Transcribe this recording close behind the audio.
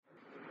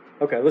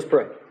Okay, let's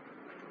pray.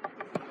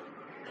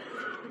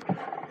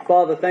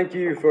 Father, thank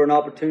you for an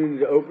opportunity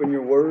to open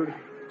your word.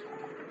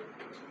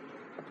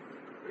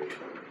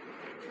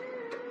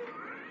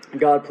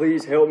 God,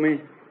 please help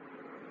me.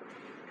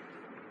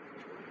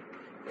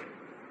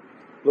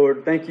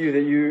 Lord, thank you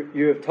that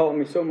you have taught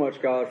me so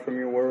much, God, from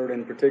your word,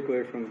 and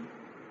particularly from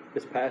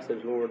this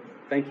passage, Lord.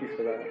 Thank you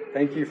for that.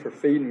 Thank you for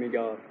feeding me,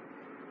 God.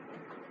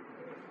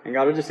 And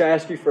God, I just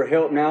ask you for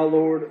help now,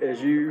 Lord,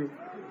 that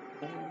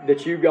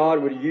you,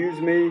 God, would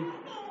use me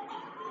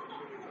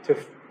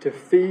to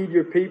feed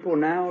your people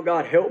now.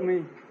 God, help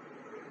me.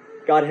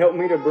 God, help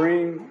me to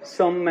bring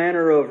some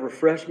manner of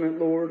refreshment,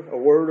 Lord, a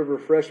word of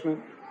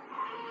refreshment.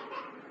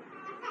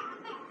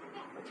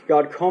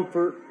 God,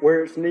 comfort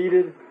where it's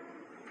needed.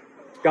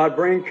 God,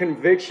 bring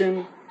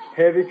conviction,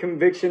 heavy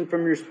conviction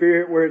from your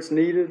Spirit where it's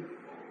needed.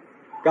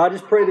 God,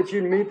 just pray that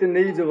you meet the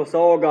needs of us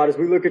all, God, as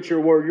we look at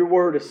your word. Your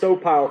word is so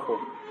powerful,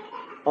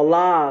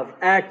 alive,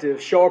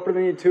 active, sharper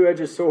than a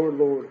two-edged sword,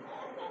 Lord.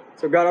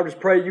 So, God, I just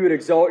pray you would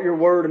exalt your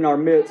word in our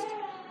midst.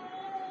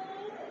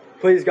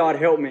 Please, God,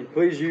 help me.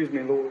 Please use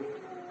me, Lord.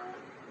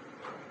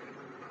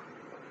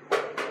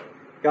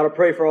 God, I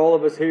pray for all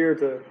of us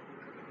here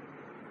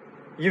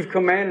you've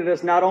commanded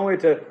us not only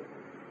to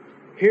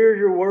hear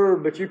your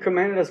word, but you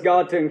commanded us,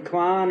 God, to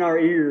incline our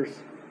ears,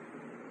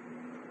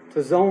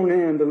 to zone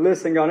in, to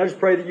listen, God. And I just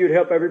pray that you'd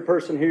help every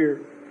person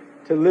here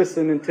to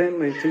listen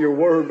intently to your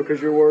word, because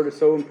your word is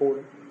so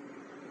important.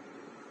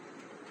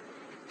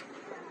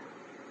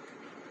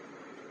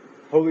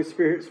 Holy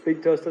Spirit,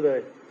 speak to us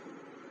today.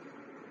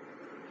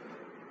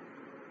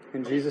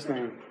 In Jesus'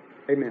 name,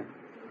 amen.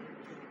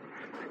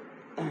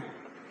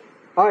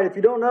 All right, if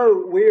you don't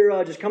know,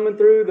 we're just coming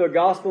through the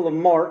Gospel of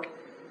Mark.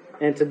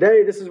 And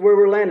today, this is where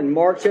we're landing.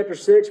 Mark chapter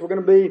 6, we're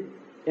going to be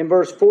in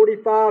verse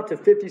 45 to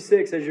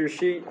 56, as your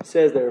sheet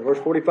says there. Verse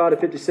 45 to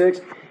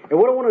 56. And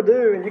what I want to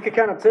do, and you can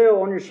kind of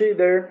tell on your sheet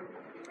there,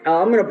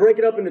 I'm going to break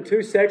it up into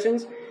two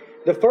sections.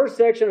 The first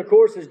section, of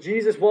course, is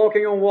Jesus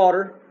walking on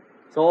water.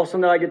 It's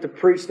awesome that I get to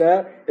preach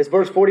that. It's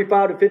verse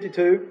 45 to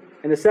 52.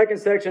 And the second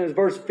section is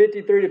verse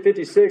 53 to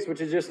 56,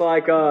 which is just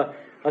like a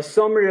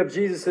summary of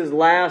Jesus'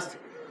 last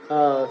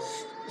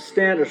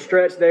stint or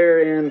stretch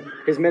there in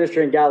his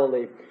ministry in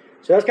Galilee.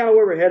 So that's kind of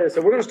where we're headed.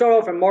 So we're going to start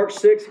off in Mark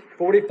 6,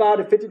 45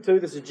 to 52.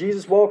 This is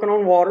Jesus walking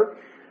on water.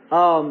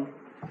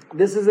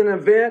 This is an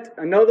event,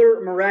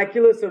 another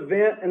miraculous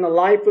event in the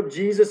life of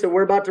Jesus that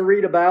we're about to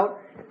read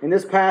about in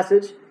this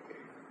passage.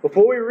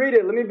 Before we read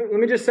it, let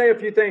me just say a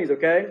few things,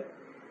 okay?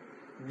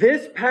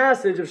 This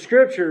passage of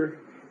Scripture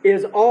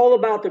is all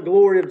about the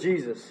glory of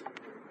Jesus.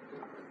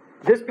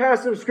 This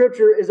passage of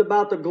Scripture is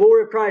about the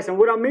glory of Christ. And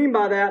what I mean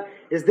by that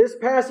is this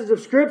passage of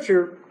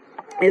Scripture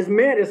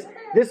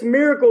this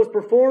miracle is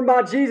performed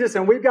by Jesus,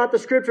 and we've got the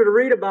Scripture to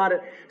read about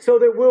it so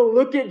that we'll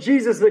look at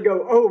Jesus and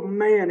go, oh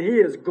man, He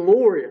is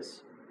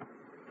glorious.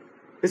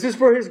 This is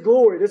for His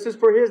glory. This is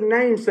for His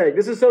namesake.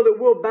 This is so that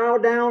we'll bow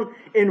down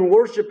and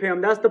worship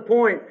Him. That's the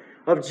point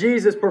of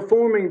Jesus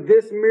performing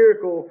this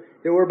miracle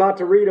that we're about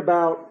to read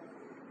about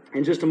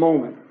in just a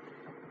moment.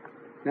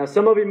 Now,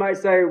 some of you might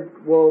say,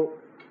 well,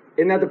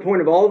 isn't that the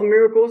point of all the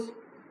miracles?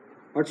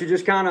 Aren't you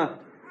just kind of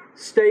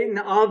stating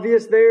the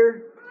obvious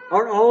there?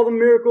 Aren't all the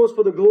miracles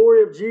for the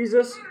glory of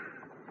Jesus?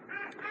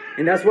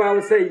 And that's why I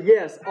would say,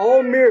 yes,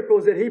 all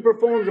miracles that He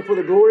performs are for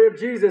the glory of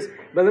Jesus.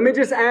 But let me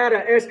just add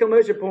an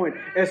exclamation point.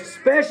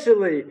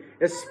 Especially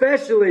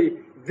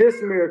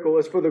this miracle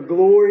is for the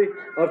glory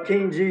of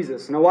King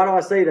Jesus. Now, why do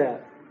I say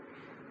that?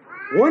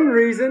 One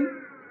reason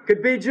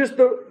could be just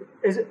the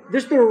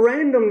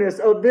randomness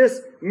of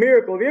this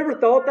miracle. Have you ever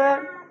thought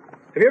that?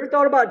 Have you ever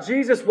thought about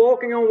Jesus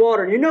walking on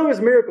water? And you know His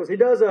miracles. He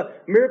does a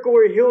miracle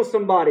where He heals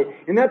somebody,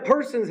 and that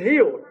person's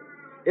healed.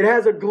 It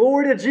has a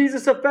glory to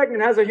Jesus effect, and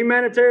it has a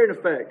humanitarian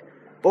effect.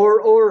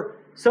 Or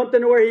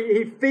something where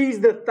He feeds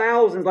the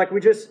thousands, like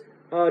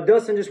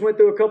Dustin just went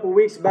through a couple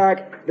weeks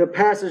back, the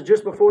passage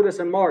just before this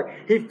in Mark.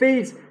 He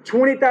feeds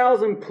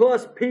 20,000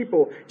 plus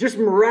people. Just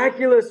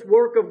miraculous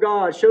work of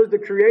God. Shows the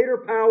creator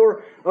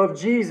power of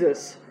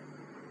Jesus.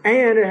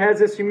 And it has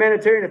this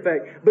humanitarian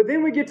effect. But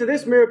then we get to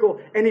this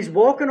miracle, and He's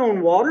walking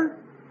on water?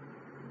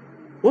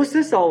 What's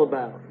this all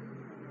about?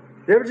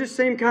 Does it ever just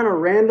seem kind of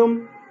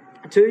random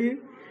to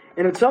you?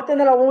 And it's something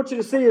that I want you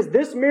to see is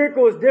this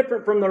miracle is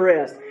different from the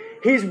rest.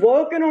 He's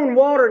walking on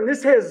water, and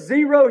this has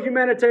zero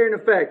humanitarian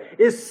effect.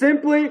 It's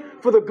simply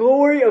for the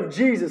glory of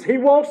Jesus. He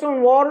walks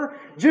on water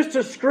just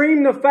to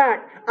scream the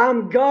fact,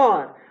 I'm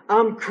God,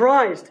 I'm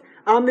Christ,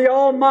 I'm the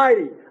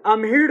Almighty,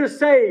 I'm here to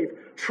save,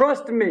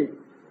 trust me.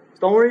 It's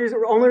the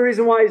only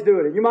reason why He's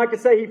doing it. You might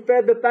say He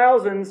fed the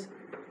thousands,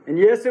 and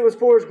yes, it was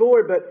for His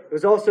glory, but it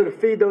was also to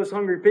feed those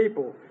hungry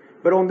people.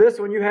 But on this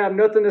one, you have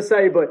nothing to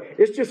say, but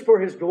it's just for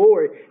His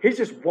glory. He's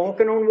just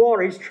walking on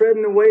water. He's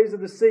treading the waves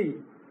of the sea.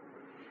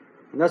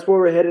 And that's where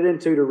we're headed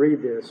into to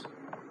read this.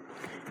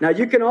 Now,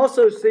 you can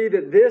also see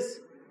that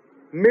this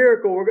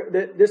miracle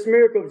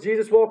of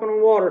Jesus walking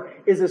on water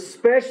is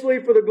especially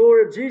for the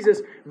glory of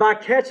Jesus by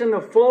catching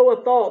the flow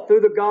of thought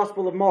through the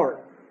Gospel of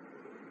Mark.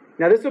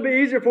 Now, this will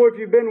be easier for you if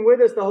you've been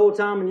with us the whole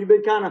time and you've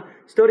been kind of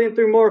studying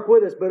through Mark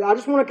with us. But I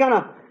just want to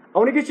I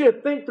want to get you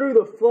to think through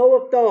the flow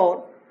of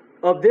thought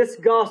of this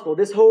gospel,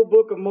 this whole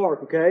book of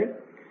Mark, okay?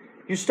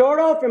 You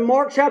start off in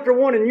Mark chapter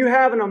 1 and you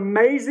have an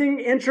amazing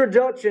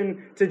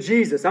introduction to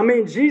Jesus. I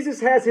mean, Jesus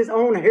has His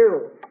own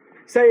herald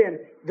saying,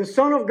 the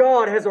Son of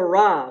God has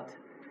arrived.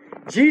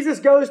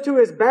 Jesus goes to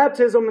His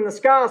baptism and the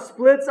sky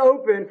splits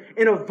open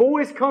and a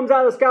voice comes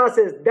out of the sky and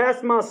says,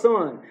 that's my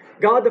Son.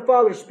 God the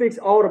Father speaks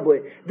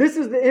audibly. This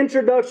is the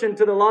introduction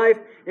to the life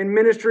and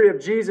ministry of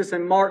Jesus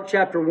in Mark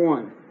chapter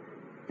 1.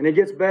 And it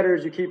gets better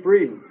as you keep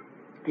reading.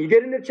 You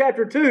get into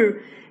chapter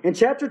 2. In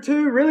chapter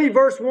 2, really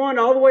verse 1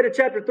 all the way to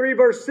chapter 3,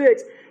 verse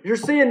 6, you're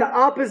seeing the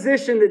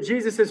opposition that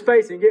Jesus is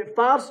facing. You get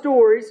 5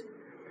 stories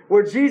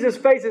where Jesus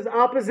faces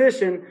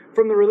opposition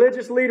from the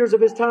religious leaders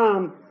of His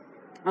time.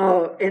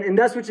 And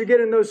that's what you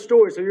get in those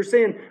stories. So you're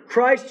seeing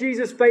Christ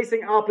Jesus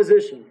facing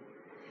opposition.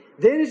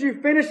 Then as you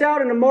finish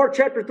out into Mark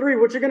chapter 3,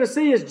 what you're going to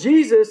see is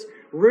Jesus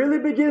really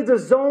begins to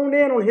zone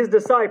in on His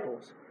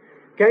disciples.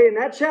 Okay, in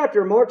that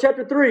chapter, Mark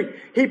chapter 3,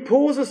 He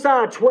pulls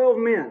aside 12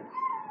 men.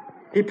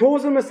 He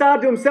pulls them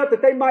aside to Himself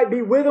that they might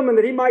be with Him and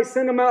that He might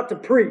send them out to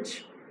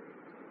preach.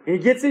 And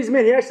He gets these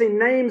men. He actually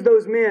names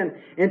those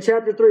men in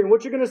chapter 3. And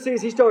what you're going to see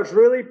is He starts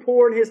really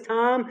pouring His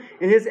time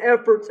and His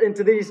efforts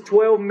into these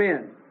 12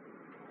 men.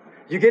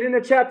 You get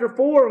into chapter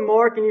 4 of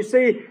Mark and you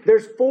see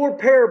there's 4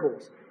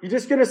 parables. You're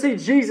just going to see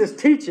Jesus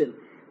teaching.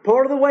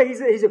 Part of the way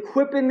He's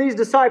equipping these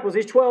disciples,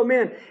 these 12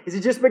 men, is He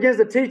just begins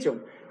to teach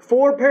them.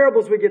 4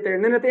 parables we get there.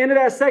 And then at the end of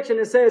that section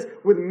it says,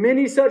 with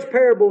many such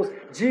parables,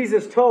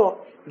 Jesus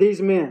taught these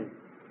men.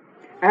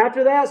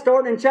 After that,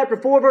 starting in chapter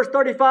 4, verse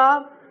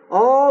 35,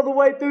 all the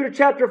way through to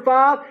chapter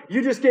 5,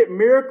 you just get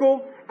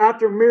miracle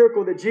after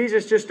miracle that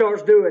Jesus just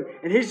starts doing.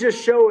 And He's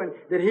just showing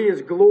that He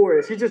is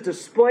glorious. He's just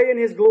displaying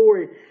His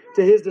glory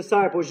to His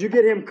disciples. You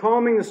get Him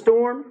calming the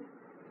storm.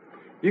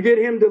 You get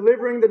Him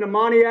delivering the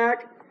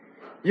demoniac.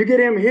 You get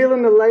Him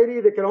healing the lady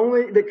that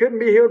couldn't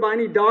be healed by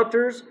any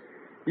doctors.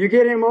 You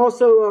get Him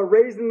also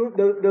raising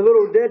the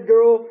little dead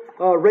girl,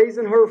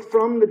 raising her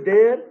from the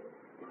dead.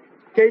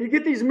 Okay, you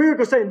get these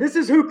miracles saying this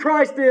is who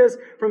Christ is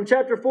from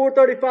chapter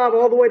 4:35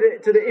 all the way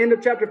to the end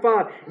of chapter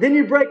 5. Then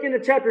you break into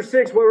chapter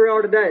 6 where we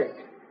are today.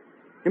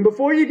 And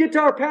before you get to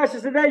our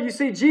passage today, you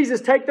see Jesus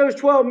take those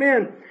 12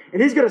 men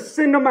and He's going to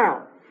send them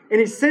out.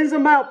 And He sends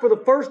them out for the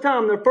first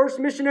time, their first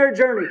missionary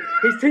journey.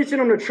 He's teaching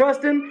them to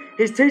trust Him.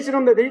 He's teaching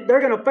them that they're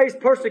going to face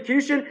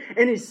persecution.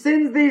 And He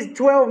sends these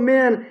 12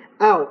 men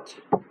out.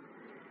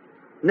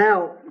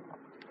 Now,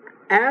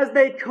 as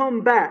they come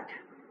back,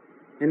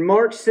 in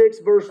Mark 6,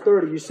 verse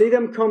 30, you see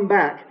them come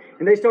back.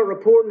 And they start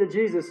reporting to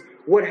Jesus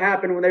what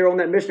happened when they were on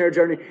that missionary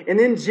journey. And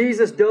then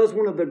Jesus does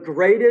one of the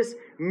greatest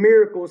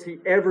miracles He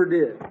ever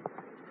did.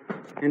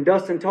 And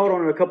Dustin taught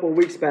on it a couple of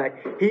weeks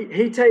back.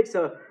 He takes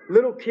a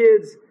little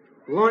kid's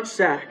lunch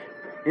sack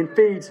and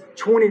feeds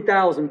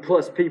 20,000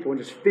 plus people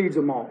and just feeds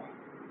them all.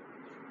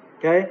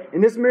 Okay?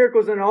 And this miracle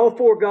is in all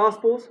 4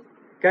 Gospels.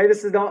 Okay,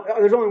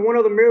 there's only one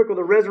other miracle,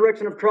 the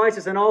resurrection of Christ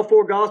is in all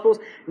 4 Gospels.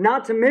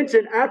 Not to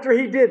mention, after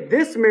He did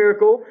this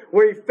miracle,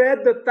 where He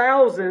fed the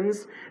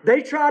thousands,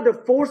 they tried to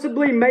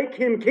forcibly make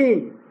Him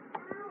king.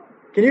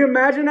 Can you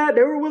imagine that?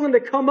 They were willing to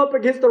come up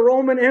against the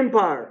Roman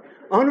Empire,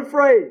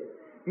 unafraid,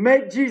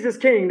 make Jesus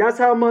king. That's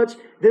how much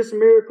this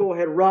miracle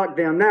had rocked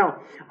them.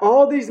 Now,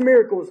 all these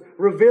miracles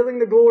revealing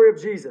the glory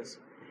of Jesus,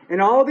 and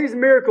all these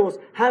miracles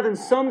having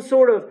some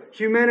sort of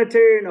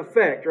humanitarian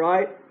effect,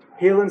 right?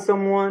 Healing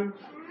someone,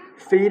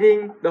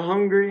 feeding the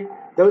hungry,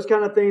 those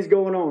kind of things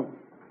going on.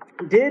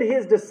 Did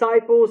His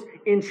disciples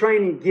in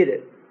training get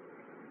it?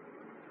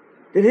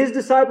 Did His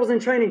disciples in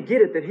training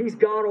get it that He's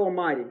God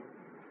Almighty?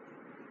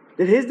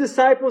 Did His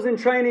disciples in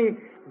training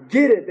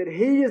get it that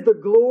He is the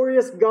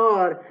glorious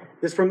God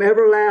that's from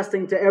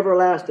everlasting to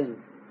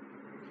everlasting?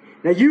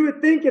 Now you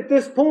would think at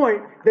this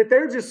point that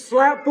they're just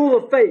slap full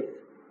of faith.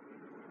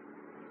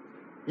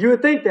 You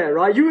would think that,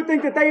 right? You would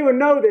think that they would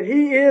know that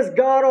He is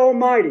God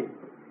Almighty.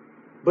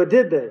 But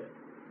did they?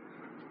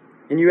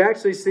 And you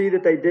actually see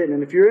that they didn't.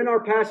 And if you're in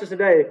our passage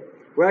today,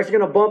 we're actually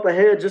going to bump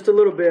ahead just a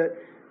little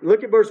bit.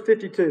 Look at verse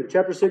 52,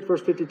 chapter 6, verse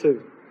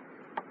 52.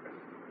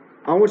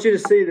 I want you to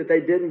see that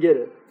they didn't get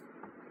it.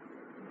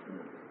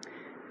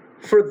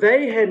 For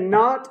they had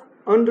not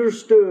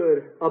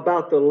understood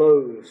about the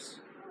loaves,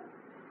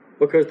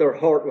 because their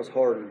heart was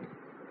hardened.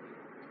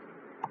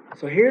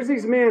 So here's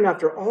these men,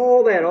 after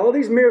all that, all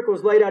these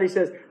miracles laid out, He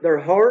says, their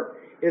heart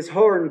is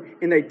hardened,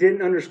 and they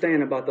didn't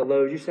understand about the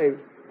loaves. You say,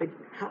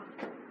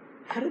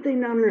 how did they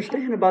not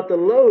understand about the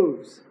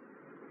loaves?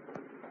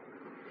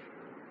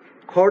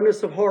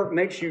 Hardness of heart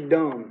makes you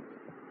dumb.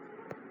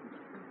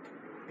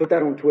 Put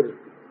that on Twitter.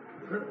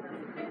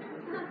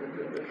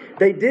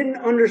 They didn't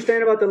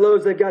understand about the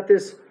loaves. They got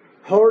this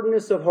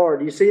hardness of heart.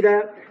 Do you see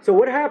that? So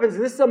what happens,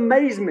 this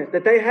amazement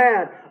that they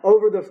had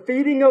over the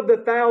feeding of the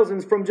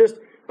thousands from just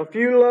a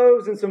few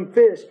loaves and some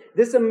fish,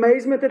 this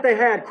amazement that they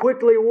had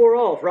quickly wore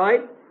off,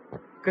 right?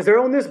 Because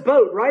they're on this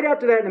boat. Right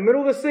after that, in the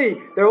middle of the sea,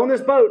 they're on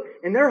this boat,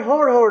 and they're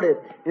hard-hearted,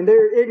 and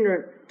they're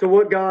ignorant to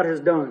what God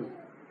has done.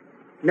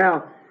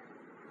 Now,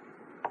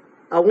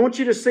 I want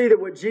you to see that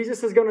what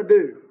Jesus is going to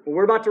do, what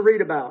we're about to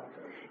read about,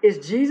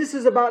 is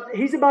He's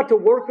about to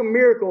work a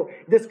miracle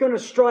that's going to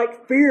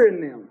strike fear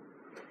in them.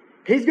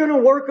 He's going to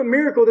work a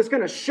miracle that's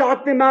going to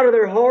shock them out of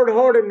their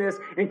hard-heartedness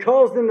and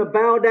cause them to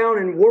bow down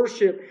and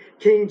worship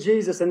King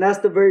Jesus. And that's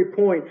the very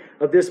point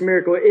of this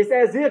miracle. It's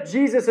as if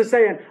Jesus is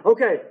saying,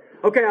 okay,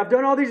 I've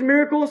done all these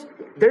miracles.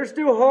 They're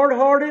still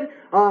hard-hearted.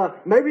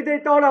 Maybe they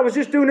thought I was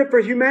just doing it for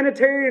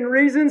humanitarian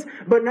reasons.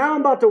 But now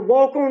I'm about to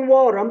walk on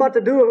water. I'm about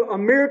to do a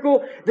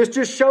miracle that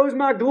just shows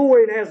my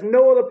glory and has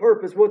no other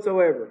purpose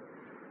whatsoever.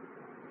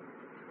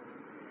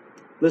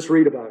 Let's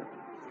read about it.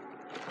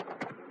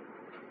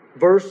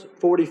 Verse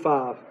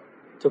 45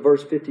 to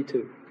verse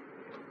 52.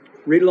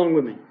 Read along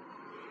with me.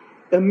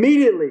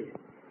 Immediately,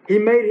 He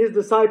made His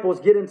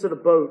disciples get into the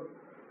boat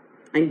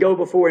and go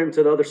before Him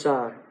to the other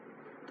side,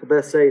 to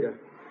Bethsaida,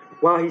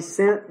 while He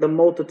sent the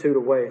multitude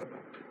away.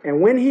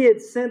 And when He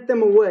had sent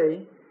them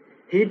away,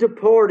 He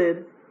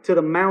departed to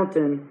the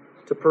mountain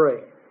to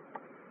pray.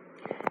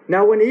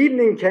 Now when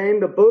evening came,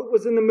 the boat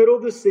was in the middle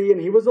of the sea,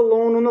 and He was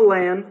alone on the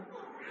land.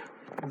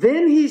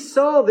 Then He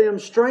saw them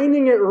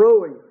straining at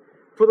rowing,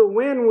 for the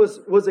wind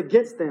was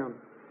against them.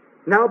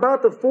 Now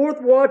about the fourth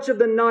watch of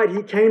the night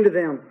He came to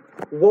them,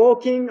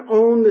 walking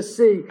on the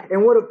sea,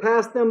 and would have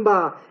passed them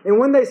by. And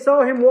when they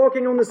saw Him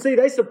walking on the sea,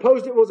 they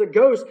supposed it was a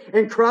ghost,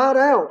 and cried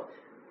out,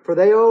 for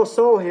they all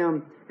saw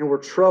Him and were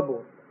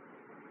troubled.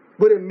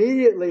 But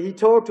immediately He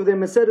talked to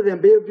them and said to them,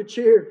 Be of good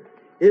cheer,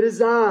 it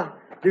is I,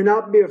 do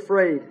not be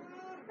afraid.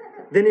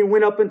 Then He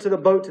went up into the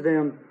boat to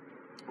them,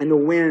 and the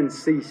wind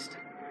ceased.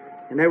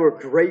 And they were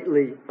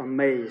greatly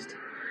amazed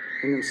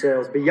in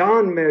themselves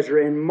beyond measure,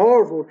 and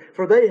marveled,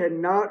 for they had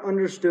not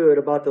understood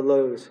about the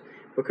loaves,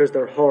 because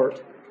their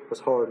heart was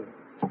hardened.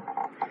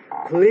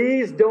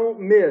 Please don't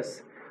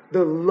miss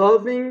the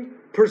loving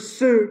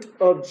pursuit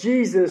of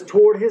Jesus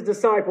toward His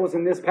disciples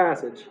in this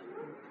passage.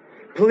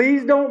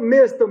 Please don't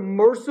miss the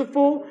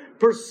merciful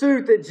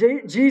pursuit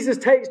that Jesus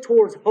takes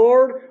towards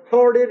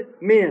hard-hearted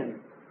men.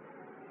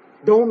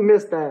 Don't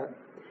miss that.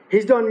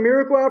 He's done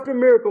miracle after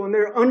miracle, and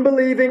they're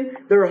unbelieving,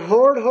 they're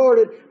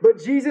hard-hearted,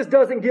 but Jesus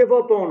doesn't give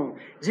up on them.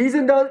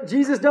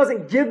 Jesus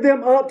doesn't give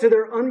them up to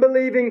their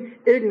unbelieving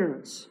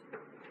ignorance.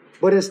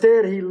 But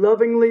instead, He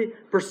lovingly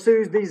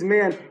pursues these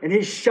men, and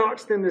He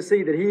shocks them to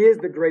see that He is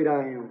the great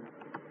I am.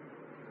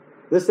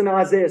 Listen to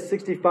Isaiah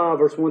 65,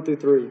 verse 1 through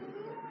 3.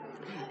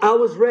 I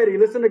was ready,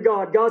 listen to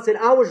God. God said,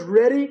 I was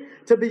ready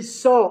to be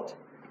sought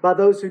by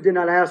those who did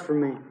not ask for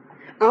me.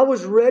 I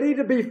was ready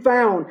to be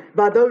found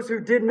by those who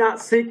did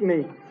not seek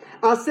me.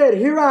 I said,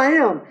 Here I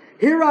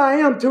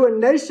am to a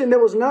nation that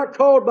was not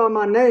called by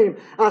my name.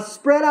 I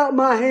spread out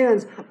my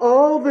hands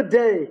all the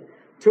day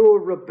to a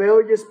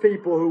rebellious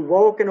people who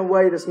walk in a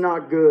way that's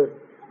not good,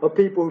 a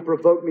people who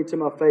provoke me to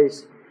my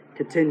face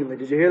continually.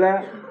 Did you hear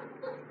that?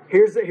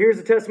 Here's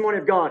the testimony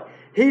of God.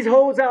 He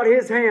holds out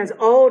His hands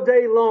all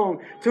day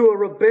long to a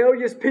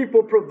rebellious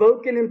people,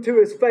 provoking Him to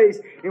His face.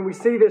 And we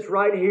see this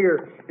right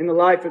here in the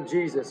life of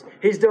Jesus.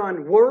 He's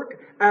done work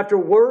after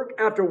work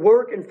after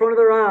work in front of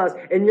their eyes,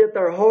 and yet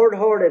they're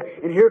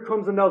hard-hearted. And here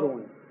comes another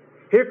one.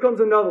 Here comes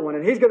another one.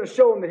 And He's going to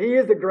show them that He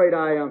is the great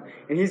I am.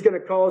 And He's going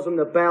to cause them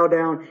to bow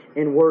down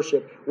and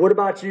worship. What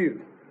about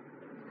you?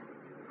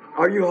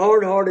 Are you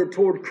hard-hearted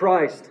toward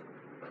Christ?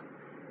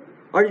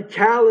 Are you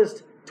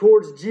calloused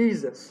towards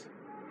Jesus?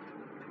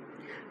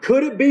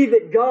 Could it be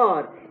that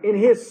God, in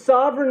His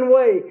sovereign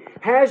way,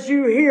 has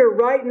you here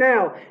right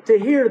now to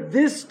hear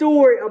this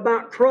story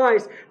about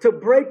Christ to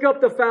break up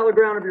the fallow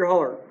ground of your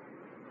heart?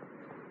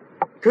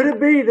 Could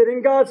it be that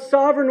in God's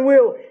sovereign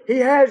will, He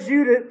has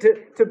you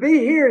to be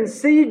here and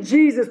see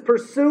Jesus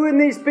pursuing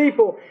these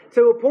people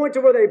to a point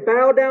to where they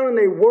bow down and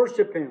they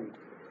worship Him?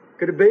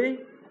 Could it be?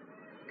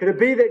 Could it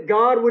be that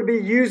God would be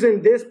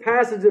using this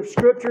passage of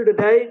Scripture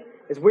today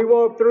as we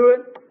walk through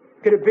it?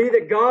 Could it be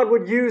that God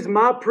would use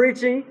my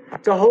preaching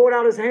to hold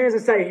out His hands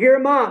and say, Here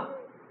am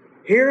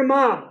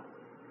I,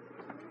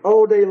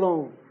 all day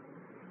long?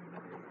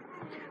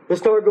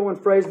 Let's start going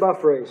phrase by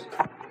phrase.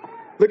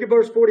 Look at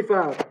verse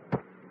 45.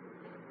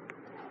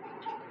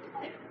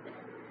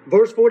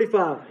 Verse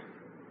 45.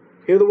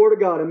 Hear the word of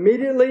God.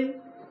 Immediately,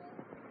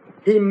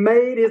 He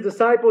made His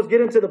disciples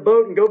get into the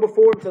boat and go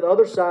before Him to the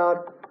other side,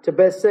 to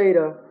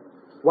Bethsaida,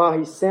 while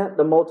He sent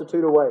the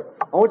multitude away.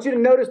 I want you to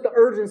notice the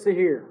urgency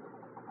here.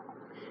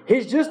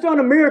 He's just done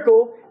a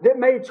miracle that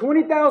made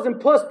 20,000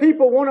 plus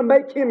people want to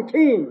make Him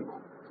king.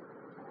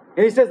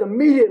 And He says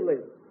immediately.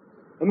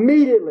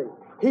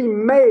 He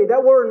made,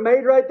 that word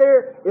made right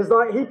there is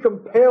like He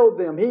compelled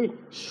them. He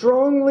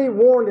strongly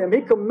warned them. He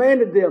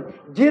commanded them,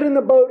 get in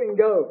the boat and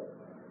go.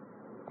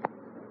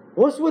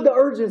 What's with the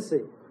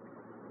urgency?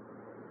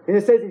 And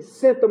it says He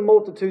sent the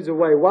multitudes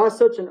away. Why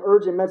such an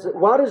urgent message?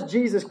 Why does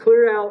Jesus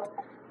clear out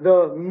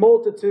the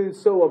multitude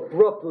so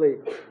abruptly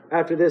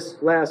after this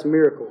last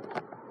miracle?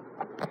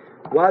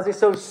 Why is He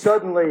so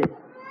suddenly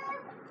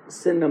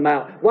send them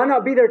out? Why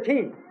not be their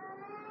king?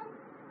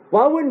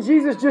 Why wouldn't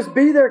Jesus just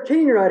be their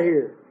king right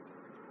here?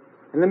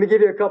 And let me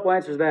give you a couple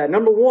answers to that.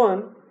 Number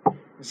one,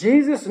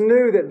 Jesus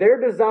knew that their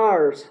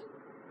desires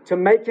to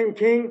make him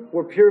king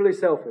were purely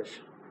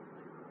selfish.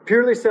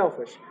 Purely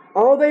selfish.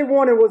 All they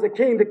wanted was a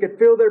king that could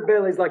fill their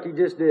bellies like he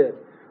just did.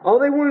 All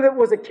they wanted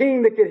was a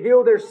king that could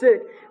heal their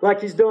sick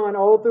like he's done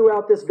all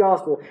throughout this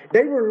gospel.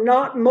 They were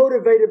not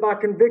motivated by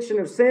conviction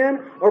of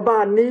sin or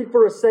by a need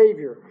for a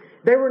Savior.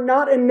 They were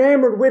not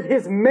enamored with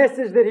his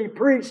message that he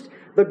preached,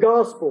 the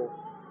gospel.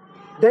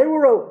 They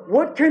were a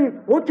what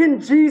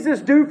can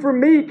Jesus do for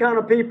me kind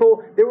of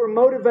people that were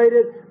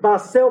motivated by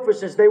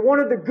selfishness. They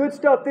wanted the good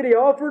stuff that he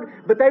offered,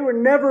 but they would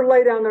never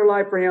lay down their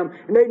life for him.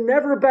 And they'd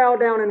never bow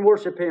down and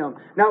worship him.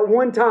 Not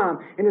one time.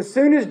 And as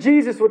soon as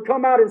Jesus would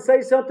come out and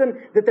say something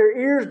that their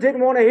ears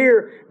didn't want to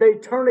hear,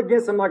 they'd turn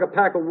against him like a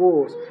pack of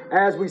wolves,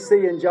 as we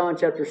see in John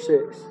chapter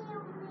 6.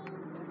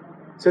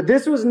 So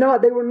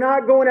they were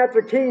not going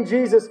after King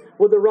Jesus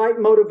with the right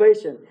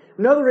motivation.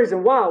 Another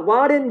reason why.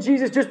 Why didn't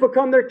Jesus just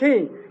become their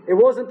king? It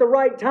wasn't the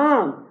right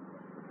time.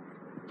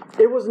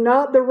 It was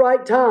not the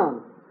right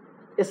time.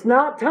 It's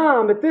not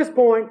time at this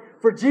point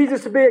for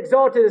Jesus to be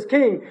exalted as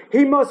king.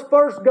 He must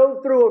first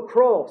go through a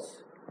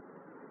cross.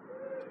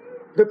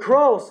 The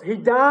cross. He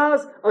dies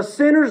a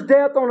sinner's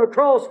death on a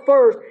cross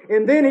first,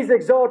 and then he's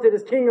exalted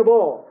as king of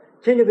all.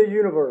 King of the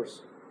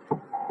universe.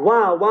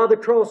 Why? Why the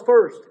cross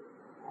first?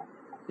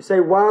 You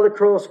say, why the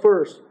cross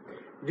first?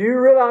 Do you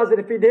realize that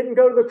if he didn't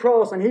go to the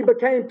cross and he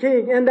became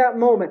king in that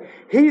moment,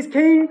 he's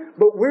king,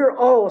 but we're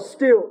all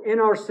still in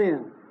our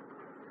sin.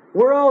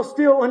 We're all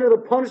still under the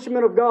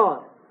punishment of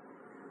God.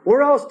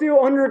 We're all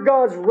still under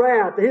God's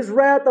wrath. His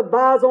wrath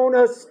abides on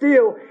us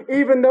still,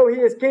 even though he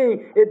is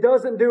king. It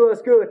doesn't do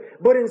us good.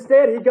 But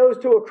instead, he goes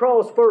to a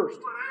cross first.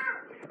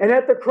 And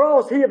at the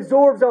cross, he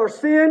absorbs our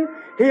sin.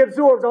 He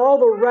absorbs all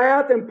the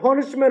wrath and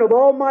punishment of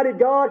Almighty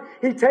God.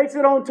 He takes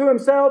it onto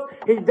himself.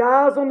 He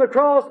dies on the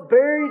cross,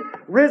 buried,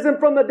 risen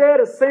from the dead,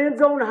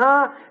 ascends on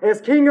high as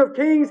King of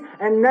Kings.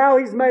 And now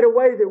he's made a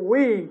way that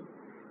we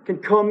can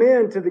come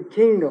into the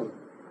kingdom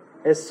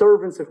as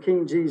servants of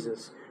King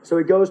Jesus. So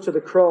he goes to the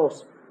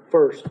cross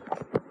first.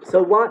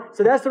 So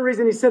that's the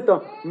reason he sent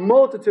the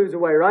multitudes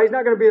away, right? He's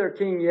not going to be their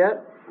king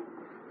yet.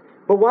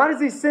 But why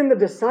does he send the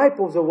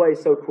disciples away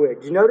so quick?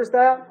 Did you notice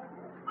that?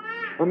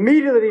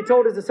 Immediately he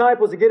told his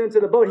disciples to get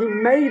into the boat. He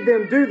made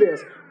them do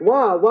this.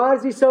 Why? Why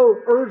is he so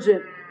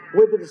urgent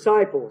with the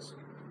disciples?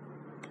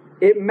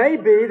 It may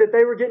be that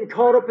they were getting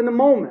caught up in the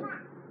moment.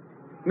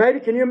 Maybe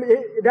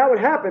that would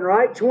happen,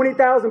 right?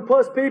 20,000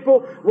 plus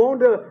people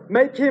wanting to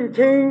make him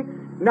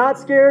king, not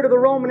scared of the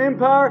Roman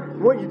Empire.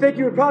 What you think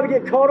you would probably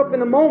get caught up in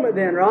the moment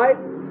then, right?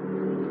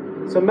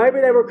 So maybe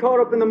they were caught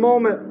up in the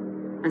moment,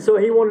 and so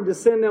he wanted to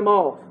send them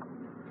off.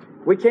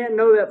 We can't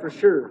know that for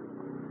sure.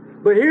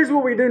 But here's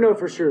what we do know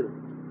for sure.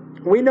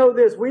 We know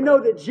this. We know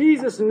that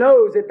Jesus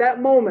knows at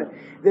that moment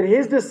that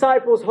his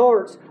disciples'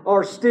 hearts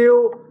are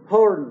still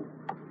hardened.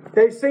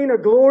 They've seen a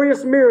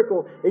glorious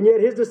miracle, and yet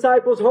his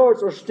disciples'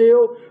 hearts are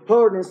still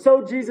hardened. And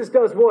so Jesus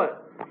does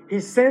what? He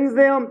sends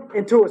them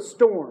into a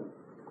storm.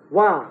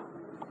 Why?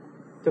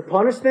 To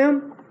punish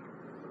them?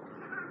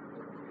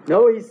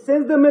 No, he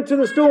sends them into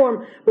the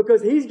storm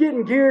because he's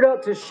getting geared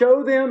up to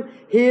show them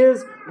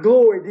his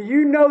glory. Do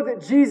you know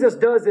that Jesus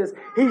does this?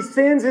 He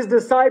sends his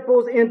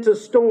disciples into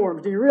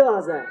storms. Do you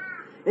realize that?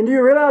 And do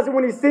you realize that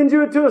when he sends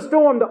you into a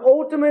storm, the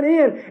ultimate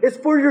end is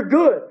for your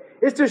good.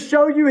 It's to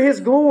show you his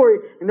glory.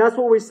 And that's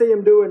what we see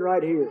him doing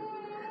right here.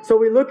 So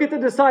we look at the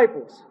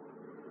disciples.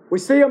 We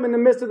see them in the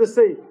midst of the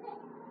sea.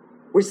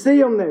 We see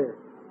them there.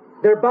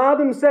 They're by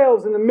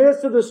themselves in the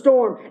midst of the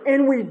storm.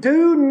 And we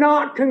do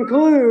not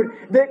conclude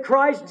that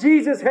Christ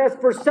Jesus has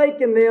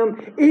forsaken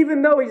them,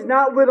 even though he's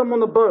not with them on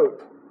the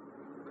boat.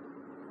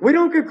 We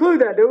don't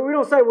conclude that, do we? We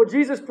don't say, well,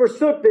 Jesus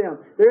forsook them.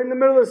 They're in the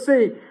middle of the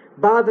sea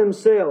by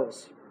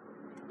themselves.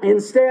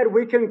 Instead,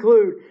 we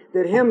conclude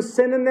that him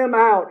sending them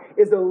out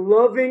is a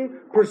loving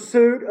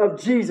pursuit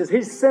of Jesus.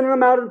 He's sending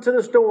them out into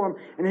the storm,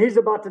 and he's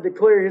about to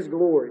declare his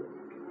glory.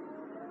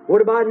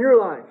 What about in your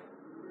life?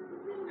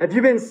 Have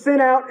you been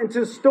sent out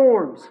into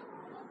storms?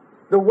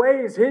 The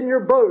waves hitting your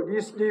boat.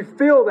 Do you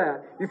feel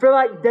that? You feel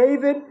like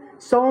David,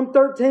 Psalm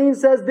 13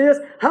 says this,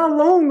 how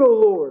long, O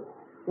Lord,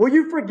 will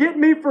you forget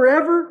me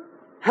forever?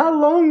 How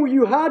long will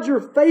you hide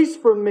your face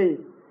from me?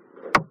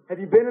 Have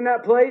you been in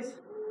that place?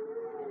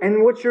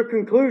 And what's your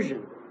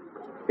conclusion?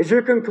 Is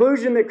your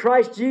conclusion that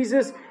Christ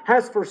Jesus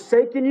has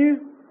forsaken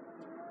you?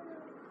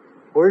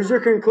 Or is your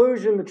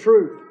conclusion the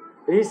truth?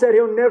 That he said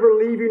he'll never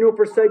leave you nor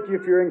forsake you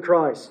if you're in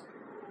Christ.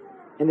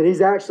 And that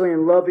he's actually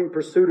in loving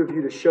pursuit of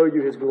you to show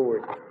you his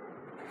glory.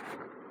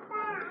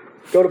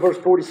 Go to verse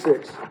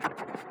 46.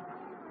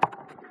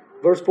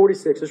 Verse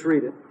 46, let's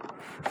read it.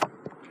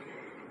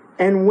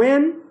 And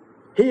when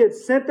he had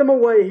sent them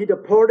away, he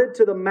departed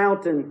to the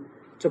mountain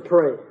to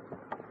pray.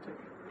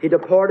 He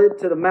departed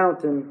to the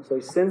mountain. So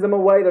he sends them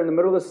away. They're in the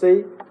middle of the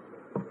sea.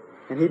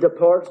 And he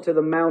departs to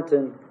the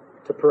mountain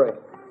to pray.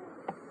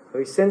 So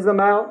he sends them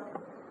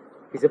out.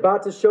 He's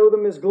about to show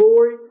them his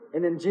glory.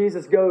 And then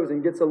Jesus goes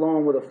and gets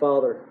along with the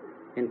Father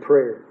in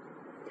prayer.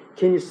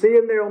 Can you see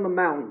him there on the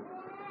mountain?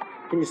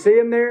 Can you see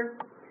him there?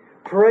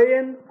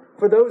 Praying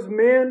for those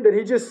men that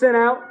he just sent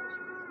out?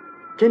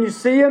 Can you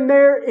see him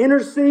there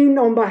interceding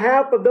on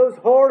behalf of those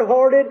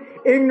hard-hearted,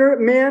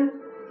 ignorant men?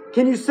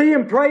 Can you see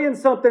him praying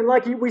something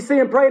like we see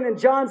him praying in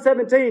John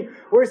 17,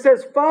 where he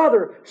says,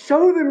 Father,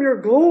 show them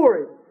your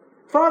glory.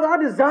 Father, I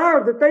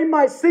desire that they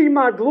might see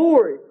my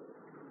glory.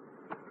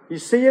 You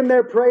see him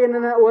there praying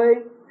in that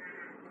way?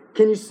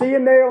 Can you see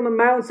him there on the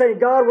mountain saying,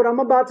 God, what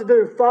I'm about to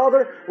do,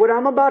 Father, what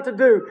I'm about to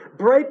do,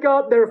 break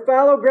up their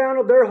fallow ground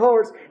of their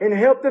hearts and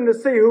help them to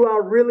see who I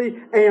really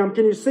am.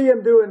 Can you see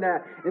him doing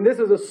that? And this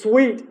is a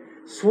sweet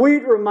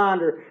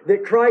reminder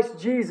that Christ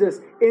Jesus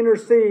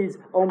intercedes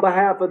on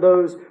behalf of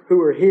those who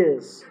are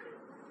His.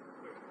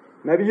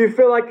 Maybe you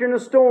feel like you're in a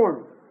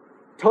storm,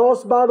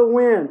 tossed by the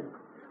wind,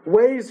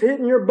 waves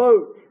hitting your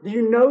boat. Do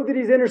you know that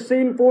He's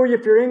interceding for you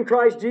if you're in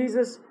Christ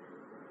Jesus?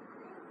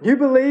 Do you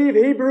believe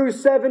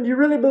Hebrews 7? Do you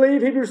really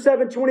believe Hebrews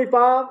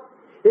 7:25?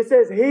 It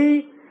says,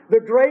 He, the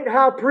great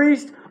high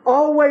priest,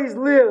 always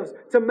lives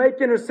to make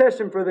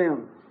intercession for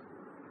them.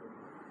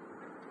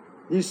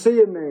 You see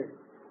Him there.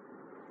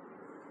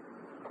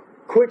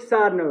 Quick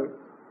side note.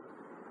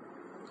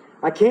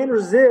 I can't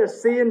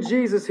resist seeing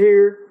Jesus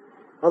here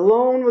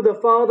alone with the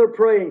Father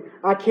praying.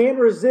 I can't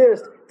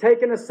resist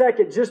taking a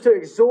second just to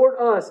exhort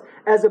us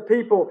as a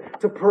people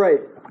to pray,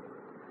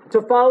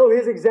 to follow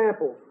His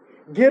example.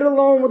 Get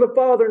alone with the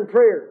Father in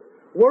prayer.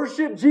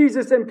 Worship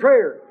Jesus in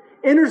prayer.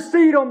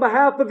 Intercede on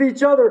behalf of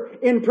each other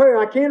in prayer.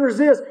 I can't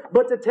resist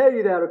but to tell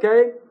you that,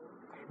 okay?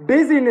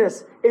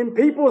 Busyness in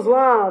people's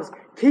lives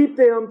keep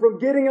them from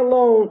getting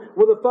alone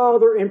with the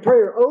Father in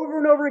prayer. Over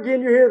and over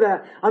again you hear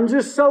that. I'm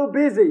just so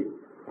busy.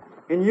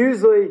 And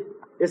usually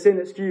it's an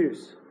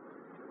excuse.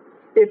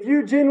 If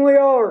you genuinely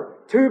are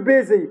too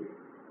busy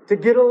to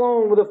get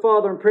alone with the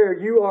Father in prayer,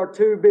 you are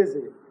too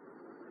busy.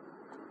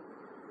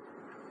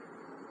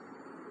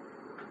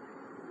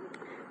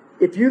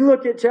 If you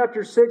look at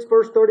chapter 6,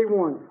 verse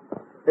 31,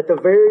 at the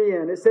very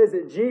end, it says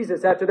that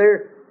Jesus,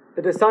 after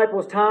the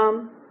disciples'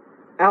 time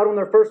out on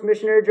their first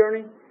missionary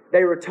journey,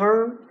 they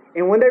return.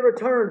 And when they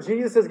return,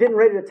 Jesus is getting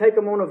ready to take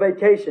them on a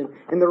vacation.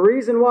 And the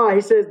reason why,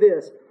 He says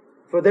this,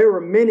 for there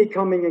were many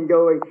coming and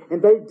going,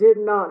 and they did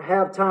not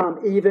have time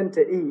even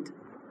to eat.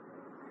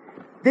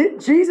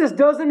 Jesus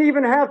doesn't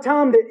even have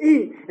time to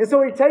eat. And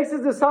so He takes His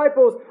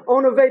disciples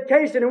on a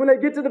vacation. And when they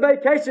get to the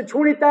vacation,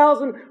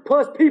 20,000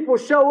 plus people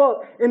show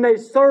up and they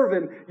serve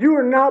Him. You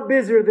are not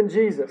busier than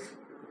Jesus.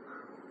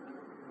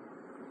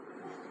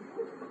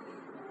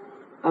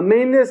 I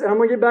mean this, and I'm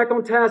going to get back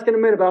on task in a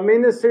minute, but I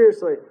mean this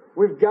seriously.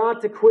 We've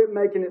got to quit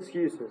making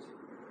excuses.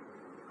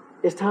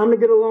 It's time to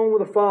get alone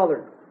with the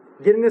Father.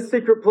 Get in this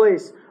secret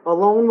place,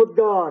 alone with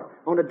God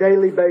on a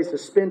daily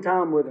basis. Spend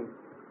time with Him.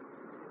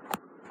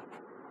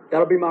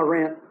 That'll be my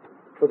rant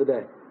for the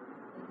day.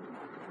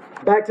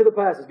 Back to the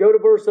passage. Go to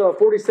verse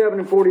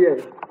 47 and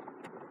 48.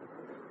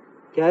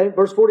 Okay,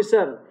 verse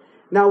 47.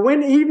 Now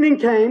when evening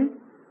came,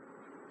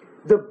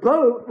 the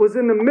boat was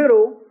in the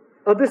middle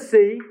of the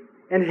sea,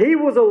 and He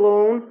was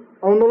alone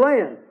on the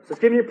land. So it's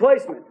giving you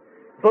placement.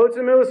 Boat's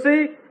in the middle of the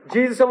sea,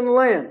 Jesus on the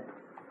land.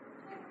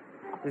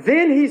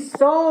 Then He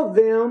saw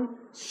them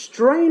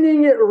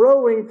straining at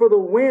rowing, for the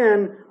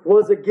wind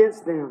was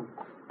against them.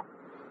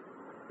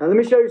 Now let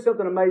me show you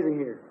something amazing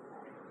here.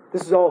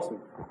 This is awesome.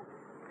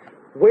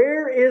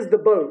 Where is the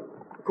boat,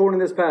 according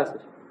to this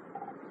passage?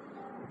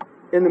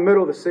 In the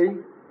middle of the sea.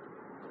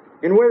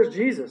 And where's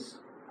Jesus?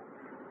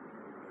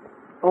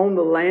 On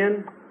the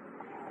land.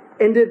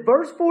 And did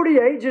verse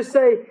 48 just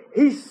say,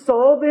 He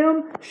saw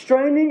them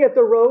straining at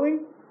the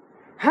rowing?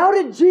 How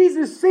did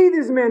Jesus see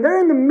these men?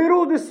 They're in the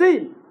middle of the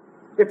sea.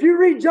 If you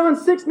read John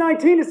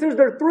 6:19, it says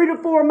they're 3 to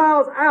 4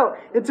 miles out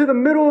into the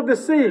middle of the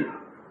sea.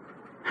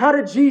 How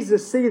did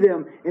Jesus see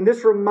them? And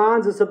this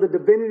reminds us of the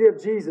divinity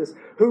of Jesus,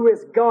 who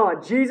is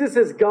God. Jesus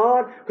is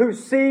God who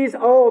sees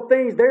all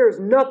things. There is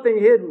nothing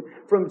hidden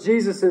from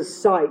Jesus'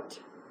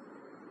 sight.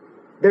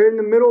 They're in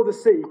the middle of the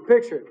sea.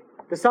 Picture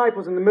it.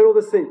 Disciples in the middle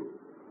of the sea.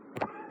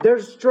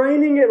 They're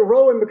straining at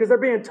rowing because they're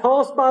being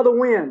tossed by the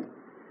wind.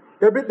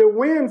 They're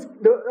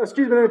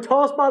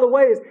tossed by the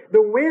waves.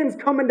 The wind's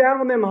coming down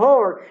on them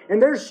hard.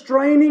 And they're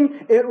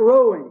straining at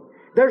rowing.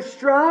 They're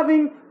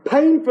striving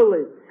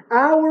painfully.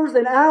 Hours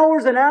and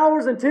hours and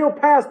hours until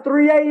past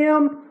 3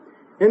 a.m.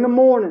 in the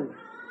morning.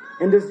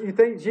 And does you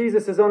think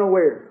Jesus is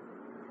unaware?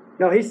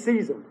 No, He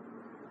sees them.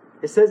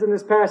 It says in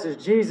this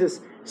passage, Jesus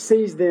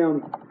sees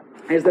them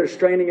as they're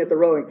straining at the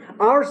rowing.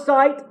 Our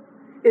sight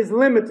is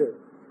limited.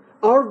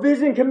 Our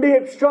vision can be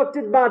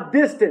obstructed by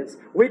distance.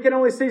 We can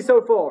only see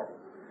so far.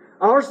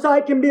 Our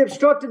sight can be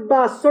obstructed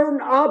by certain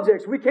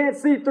objects. We can't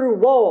see through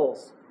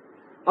walls.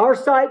 Our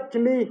sight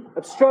can be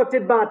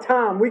obstructed by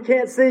time. We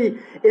can't see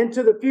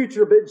into the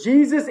future. But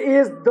Jesus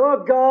is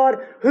the God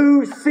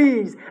who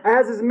sees,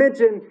 as is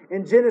mentioned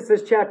in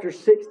Genesis chapter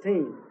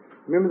 16.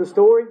 Remember the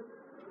story?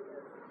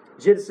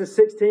 Genesis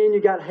 16, you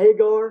got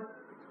Hagar,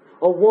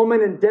 a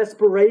woman in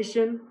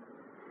desperation.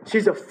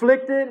 She's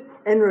afflicted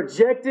and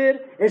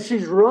rejected, and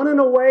she's running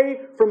away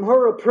from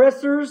her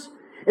oppressors.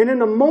 And in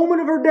the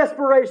moment of her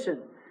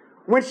desperation,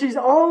 When she's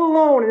all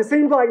alone and it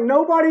seems like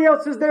nobody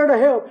else is there to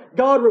help,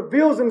 God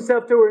reveals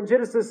himself to her in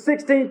Genesis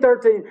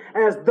 16:13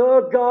 as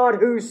the God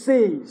who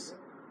sees.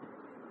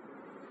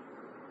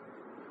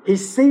 He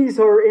sees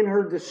her in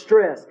her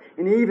distress,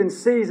 and he even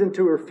sees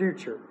into her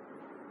future.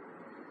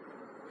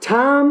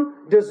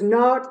 Time does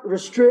not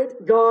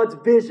restrict God's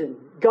vision.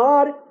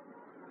 God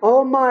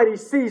Almighty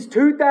sees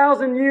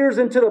 2,000 years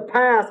into the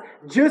past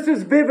just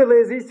as vividly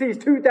as he sees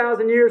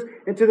 2,000 years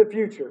into the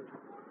future.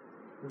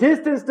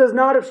 Distance does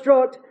not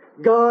obstruct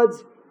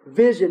God's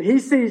vision. He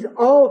sees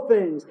all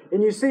things.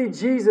 And you see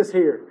Jesus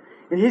here.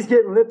 And he's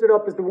getting lifted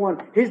up as the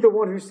one. He's the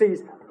one who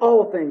sees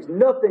all things.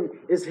 Nothing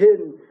is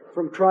hidden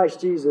from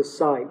Christ Jesus'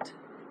 sight.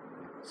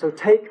 So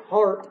take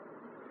heart.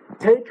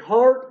 Take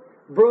heart,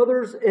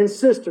 brothers and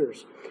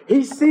sisters.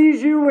 He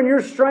sees you when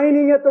you're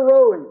straining at the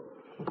rowing.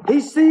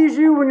 He sees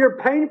you when you're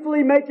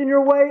painfully making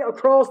your way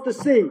across the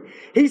sea.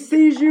 He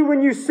sees you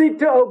when you seek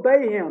to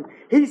obey Him.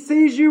 He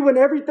sees you when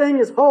everything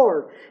is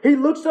hard. He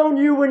looks on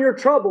you when you're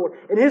troubled.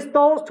 And His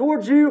thoughts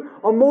towards you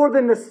are more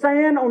than the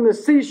sand on the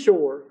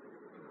seashore.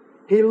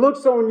 He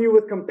looks on you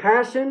with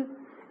compassion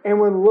and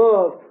with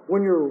love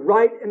when you're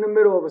right in the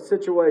middle of a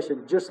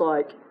situation, just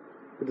like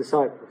the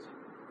disciples.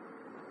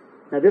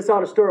 Now this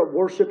ought to stir up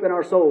worship in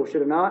our souls,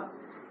 should it not?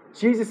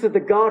 Jesus is the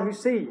God who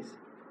sees.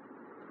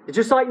 It's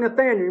just like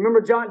Nathanael.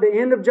 Remember the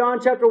end of John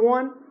chapter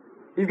 1?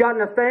 You've got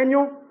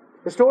Nathanael.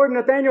 The story of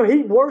Nathanael,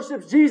 he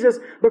worships Jesus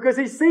because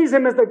he sees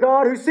Him as the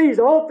God who sees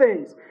all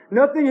things.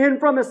 Nothing hidden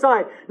from His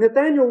sight.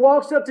 Nathanael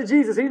walks up to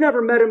Jesus. He's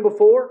never met Him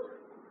before.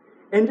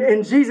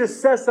 And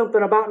Jesus says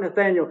something about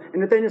Nathanael.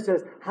 And Nathanael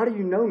says, "How do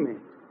you know me?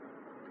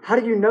 How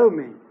do you know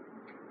me?"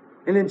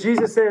 And then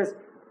Jesus says,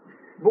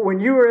 "But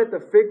when you were at the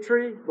fig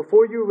tree,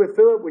 before you were with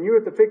Philip, when you were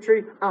at the fig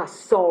tree, I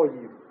saw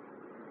you."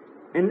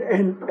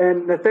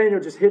 And Nathanael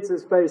just hits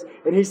his face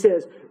and he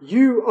says,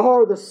 "You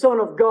are the Son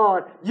of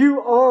God.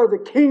 You are the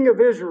King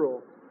of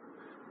Israel."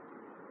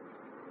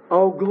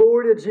 Oh,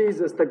 glory to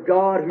Jesus, the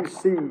God who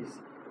sees.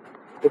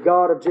 The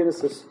God of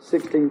Genesis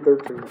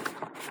 16:13.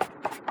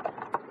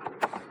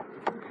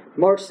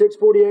 Mark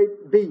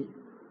 6:48b.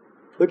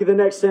 Look at the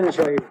next sentence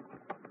right here.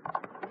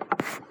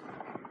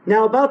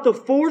 Now about the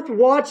fourth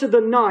watch of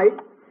the night,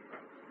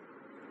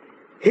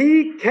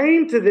 He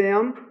came to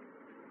them.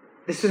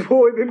 This is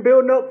what we've been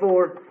building up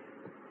for.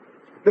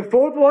 The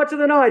fourth watch of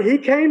the night, He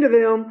came to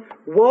them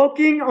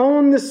walking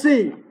on the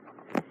sea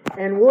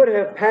and would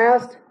have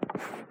passed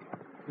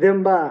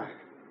them by.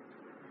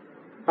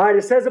 All right,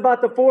 it says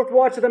about the fourth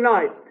watch of the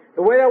night.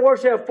 The way that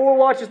works, you have 4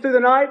 watches through the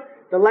night.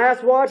 The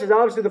last watch is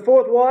obviously the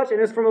fourth watch,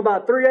 and it's from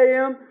about 3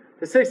 a.m.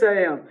 to 6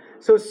 a.m.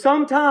 So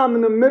sometime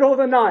in the middle of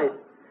the night,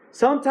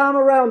 sometime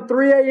around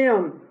 3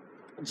 a.m.,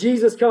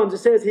 Jesus comes. It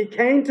says He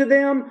came to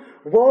them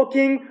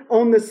walking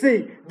on the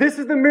sea. This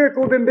is the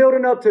miracle we've been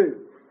building up to.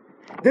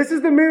 This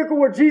is the miracle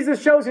where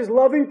Jesus shows His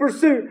loving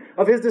pursuit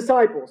of His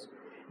disciples.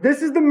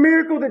 This is the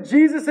miracle that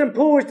Jesus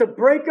employs to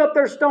break up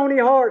their stony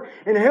heart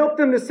and help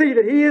them to see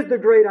that He is the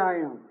great I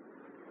am.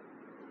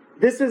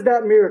 This is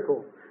that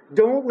miracle.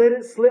 Don't let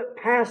it slip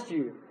past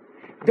you.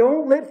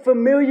 Don't let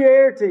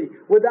familiarity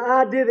with the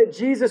idea that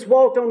Jesus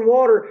walked on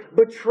water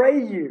betray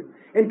you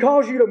and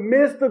cause you to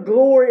miss the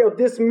glory of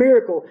this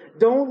miracle.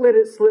 Don't let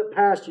it slip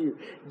past you.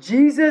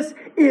 Jesus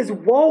is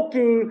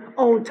walking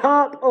on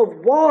top of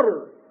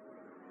water.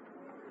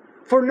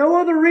 For no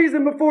other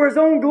reason but for His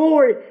own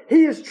glory,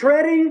 He is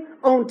treading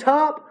on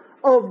top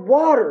of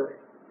water.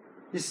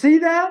 You see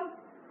that?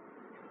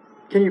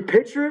 Can you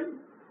picture it?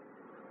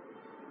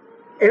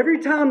 Every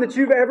time that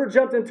you've ever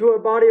jumped into a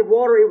body of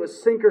water, it was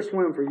sink or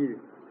swim for you.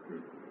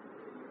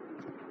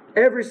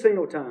 Every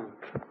single time.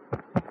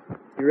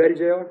 You ready,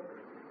 JR?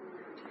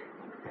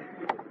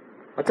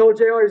 I told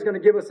JR he's going to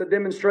give us a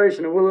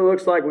demonstration of what it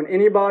looks like when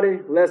anybody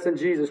less than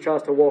Jesus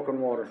tries to walk on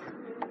water.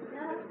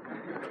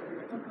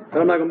 But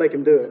I'm not going to make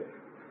him do it.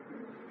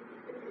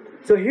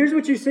 So here's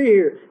what you see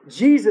here.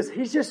 Jesus,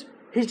 He's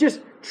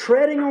just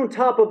treading on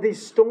top of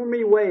these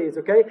stormy waves,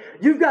 okay?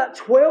 You've got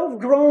 12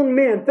 grown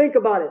men. Think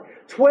about it.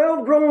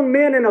 12 grown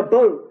men in a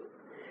boat.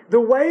 The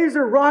waves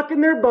are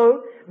rocking their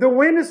boat. The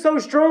wind is so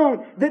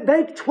strong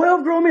that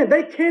 12 grown men,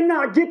 they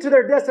cannot get to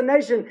their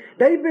destination.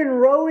 They've been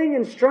rowing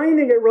and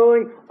straining at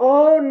rowing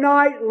all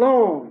night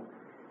long.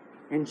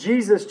 And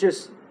Jesus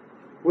just,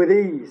 with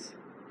ease,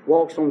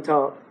 walks on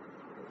top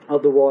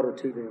of the water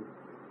to them.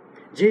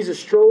 Jesus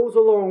strolls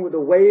along with the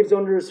waves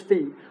under His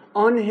feet,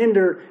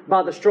 unhindered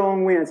by the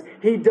strong winds.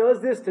 He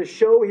does this to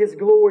show His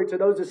glory to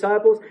those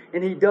disciples,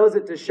 and He does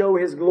it to show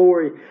His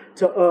glory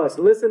to us.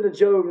 Listen to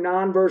Job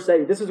 9 verse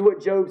 8. This is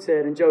what Job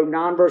said in Job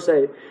 9 verse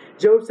 8.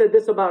 Job said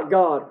this about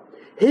God.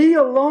 He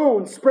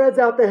alone spreads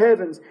out the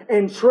heavens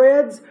and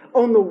treads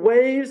on the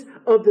waves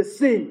of the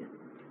sea.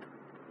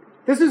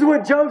 This is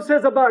what Job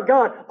says about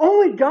God.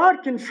 Only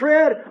God can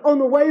tread on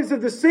the waves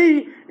of the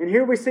sea. And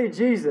here we see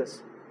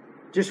Jesus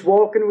just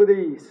walking with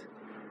ease,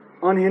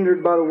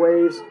 unhindered by the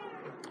waves,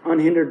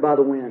 unhindered by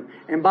the wind.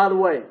 And by the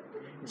way,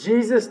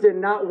 Jesus did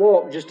not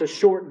walk just a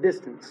short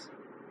distance.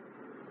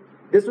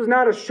 This was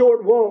not a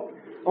short walk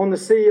on the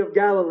Sea of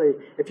Galilee.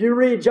 If you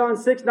read John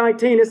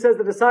 6:19, it says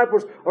the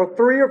disciples are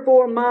 3 or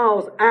 4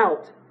 miles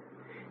out.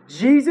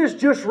 Jesus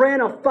just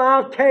ran a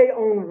 5K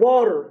on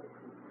water.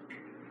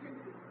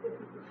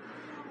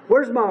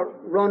 Where's my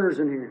runners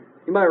in here?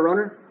 Anybody a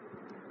runner?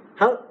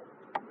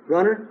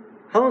 Runner?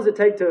 How long does it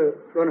take to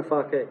run a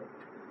 5K?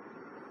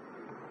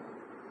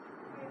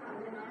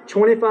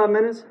 25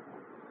 minutes?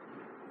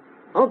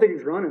 I don't think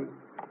he's running.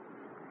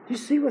 Do you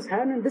see what's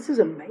happening? This is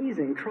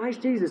amazing.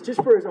 Christ Jesus,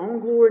 just for His own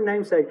glory and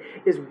namesake,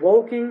 is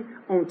walking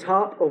on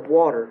top of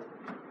water.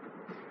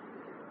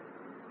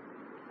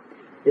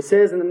 It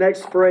says in the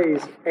next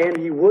phrase, and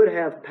He would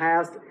have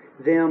passed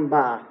them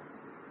by.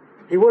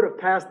 He would have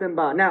passed them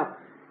by. Now,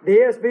 the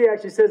ESV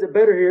actually says it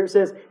better here. It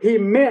says, He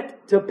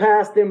meant to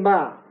pass them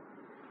by.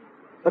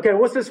 Okay,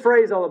 what's this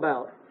phrase all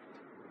about?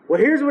 Well,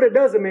 here's what it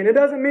doesn't mean. It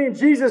doesn't mean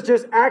Jesus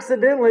just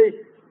accidentally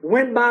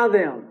went by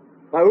them.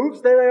 Like,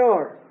 oops, there they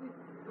are.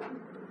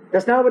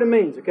 That's not what it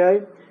means,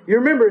 okay? You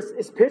remember,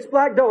 it's pitch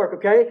black dark,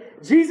 okay?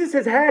 Jesus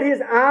has had His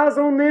eyes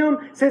on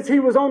them since He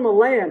was on the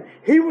land.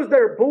 He was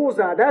their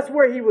bullseye. That's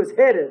where He was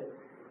headed.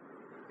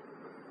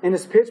 And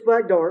it's pitch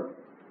black dark.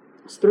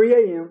 It's 3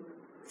 a.m.,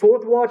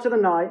 4th watch of the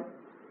night.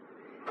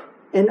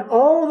 And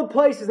all the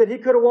places that He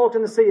could have walked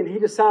in the sea, and He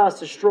decides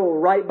to stroll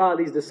right by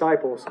these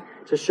disciples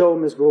to show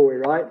them His glory,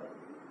 right?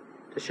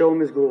 To show them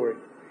His glory.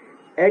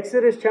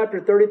 Exodus chapter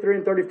 33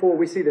 and 34,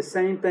 we see the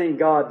same thing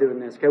God doing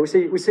this. Okay,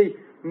 we see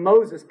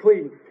Moses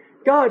pleading,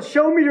 God,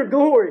 show me your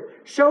glory.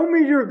 Show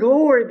me your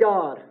glory,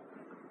 God.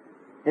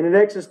 And in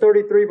Exodus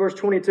 33 verse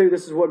 22,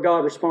 this is what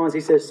God responds.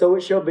 He says, so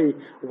it shall be,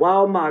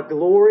 while my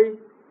glory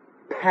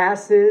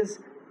passes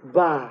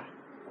by,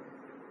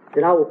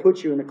 that I will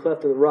put you in the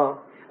cleft of the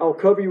rock. I will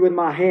cover you with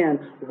my hand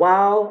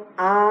while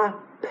I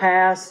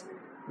pass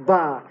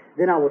by.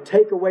 Then I will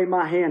take away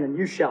my hand and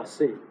you shall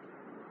see.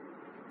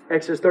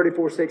 Exodus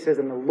 34:6 says,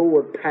 and the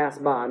Lord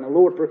passed by. And the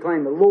Lord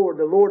proclaimed, the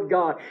Lord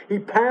God. He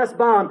passed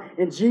by them.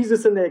 And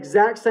Jesus, in the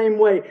exact same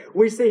way,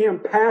 we see Him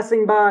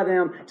passing by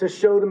them to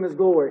show them His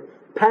glory.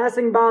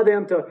 Passing by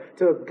them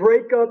to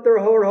break up their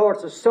hard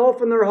hearts, to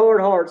soften their hard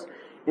hearts,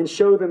 and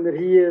show them that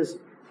He is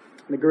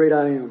the great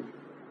I am.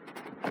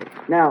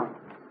 Now,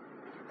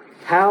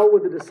 how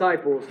would the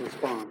disciples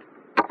respond?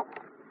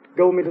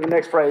 Go with me to the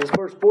next phrase.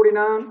 Verse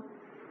 49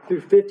 through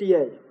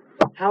 58.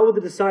 How would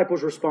the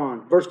disciples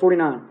respond? Verse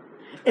 49.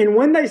 And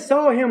when they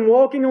saw Him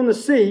walking on the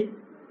sea,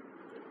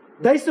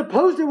 they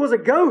supposed it was a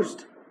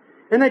ghost.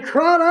 And they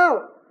cried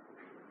out,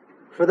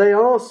 for they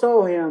all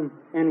saw Him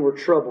and were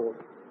troubled.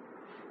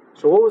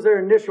 So what was their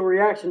initial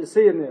reaction to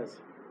seeing this?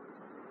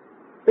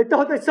 They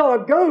thought they saw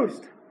a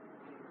ghost.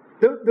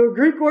 The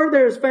Greek word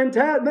there is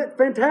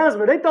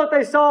phantasma. They thought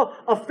they saw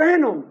a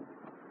phantom.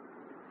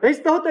 They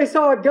thought they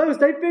saw a ghost.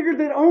 They figured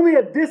that only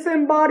a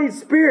disembodied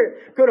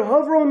spirit could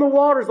hover on the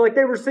waters like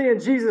they were seeing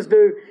Jesus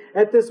do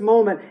at this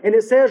moment. And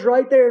it says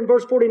right there in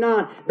verse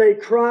 49, they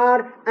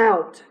cried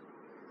out.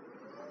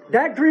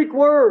 That Greek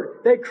word,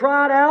 they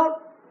cried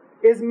out,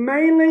 is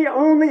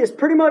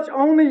pretty much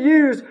only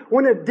used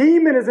when a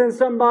demon is in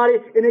somebody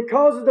and it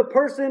causes the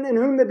person in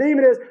whom the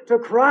demon is to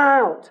cry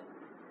out.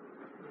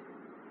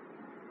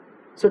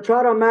 So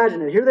try to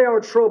imagine it. Here they are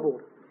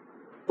troubled.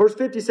 Verse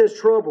 50 says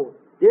troubled.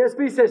 The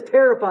ESV says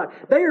terrified.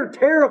 They are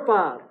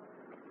terrified.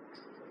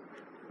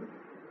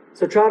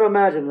 So try to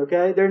imagine,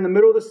 okay? They're in the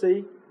middle of the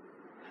sea.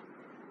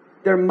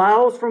 They're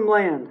miles from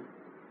land.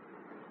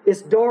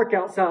 It's dark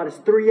outside. It's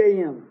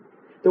 3 a.m.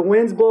 The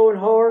wind's blowing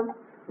hard.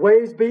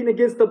 Waves beating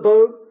against the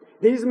boat.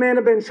 These men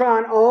have been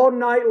trying all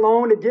night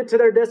long to get to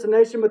their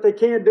destination, but they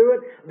can't do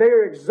it. They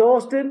are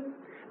exhausted.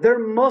 Their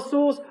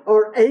muscles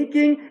are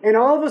aching, and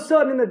all of a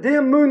sudden in the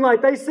dim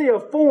moonlight, they see a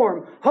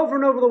form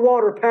hovering over the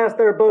water past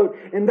their boat,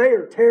 and they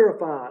are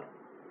terrified.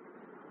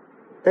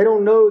 They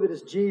don't know that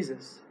it's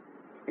Jesus.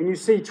 And you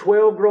see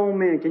 12 grown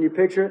men, can you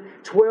picture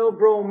it? 12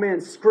 grown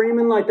men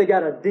screaming like they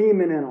got a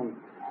demon in them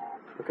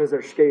because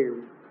they're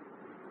scared.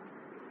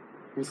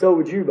 And so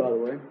would you, by the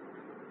way.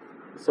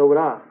 So would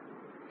I.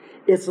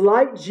 It's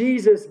like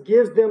Jesus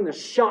gives them the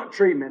shock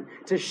treatment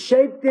to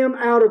shake them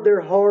out of their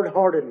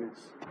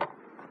hard-heartedness.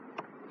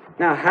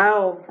 Now,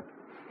 how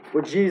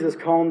would Jesus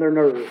calm their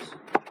nerves?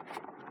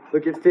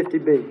 Look at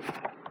 50b.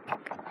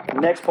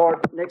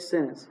 Next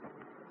sentence.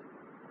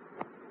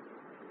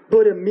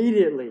 But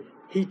immediately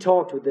He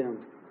talked with them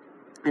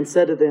and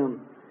said to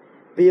them,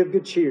 be of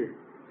good cheer.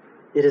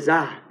 It is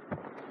I.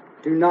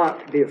 Do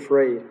not be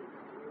afraid.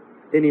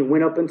 Then He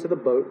went up into the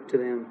boat to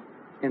them,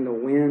 and the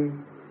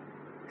wind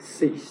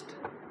ceased.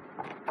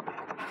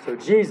 So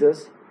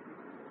Jesus,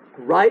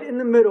 right in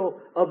the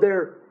middle of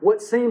their what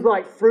seems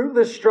like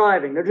fruitless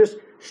striving. They're just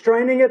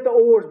straining at the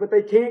oars, but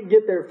they can't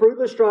get there.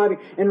 Fruitless striving.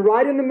 And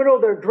right in the middle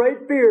of their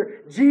great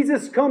fear,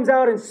 Jesus comes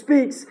out and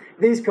speaks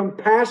these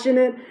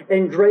compassionate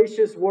and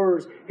gracious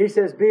words. He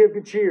says, be of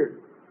good cheer.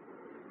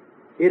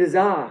 It is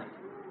I.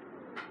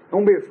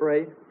 Don't be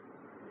afraid.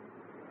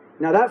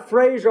 Now that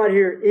phrase right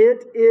here,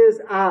 it is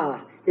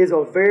I, is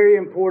a very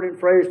important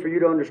phrase for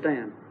you to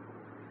understand.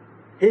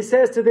 He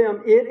says to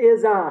them, it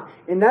is I.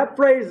 And that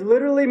phrase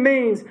literally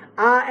means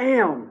I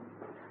am.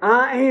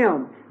 I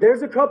am.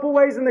 There's a couple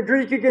ways in the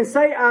Greek you can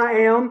say I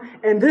am,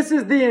 and this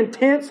is the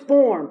intense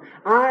form.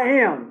 I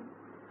am.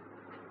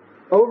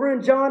 Over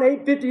in John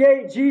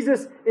 8:58,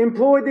 Jesus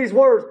employed these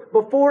words.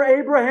 Before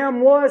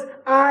Abraham was,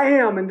 I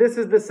am. And this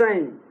is the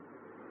same.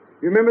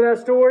 You remember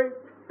that story?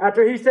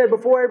 After he said,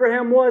 before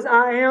Abraham was,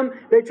 I am,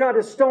 they tried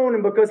to stone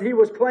him because he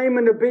was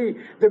claiming to be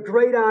the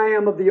great I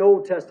am of the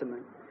Old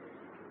Testament.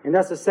 And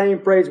that's the same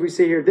phrase we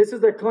see here. This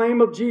is the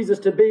claim of Jesus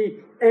to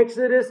be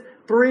Exodus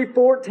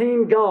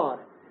 3:14 God.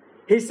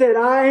 He said,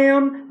 I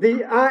am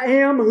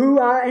who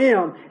I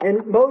am.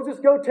 And Moses,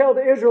 go tell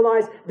the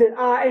Israelites that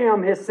I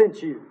am has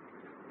sent you.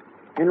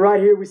 And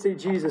right here we see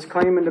Jesus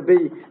claiming to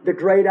be the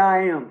great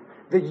I am,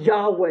 the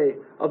Yahweh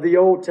of the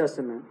Old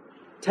Testament.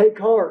 Take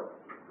heart.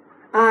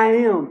 I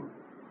am.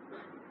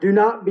 Do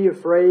not be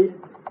afraid.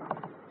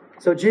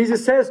 So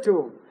Jesus says to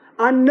him,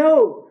 I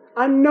know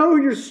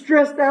you're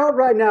stressed out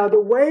right now. The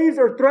waves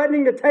are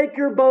threatening to take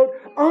your boat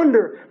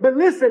under. But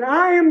listen,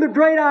 I am the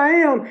great I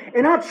am,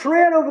 and I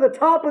tread over the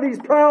top of these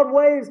proud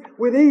waves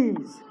with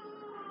ease.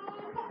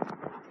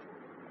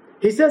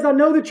 He says, I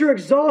know that you're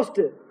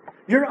exhausted.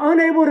 You're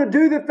unable to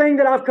do the thing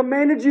that I've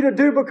commanded you to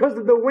do because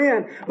of the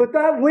wind. But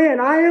that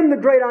wind, I am the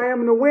great I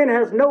am, and the wind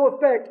has no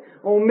effect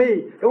on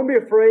me. Don't be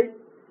afraid.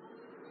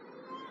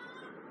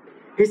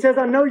 He says,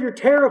 I know you're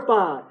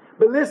terrified.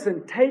 But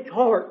listen, take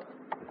heart.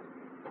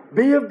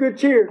 Be of good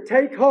cheer.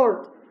 Take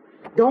heart.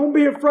 Don't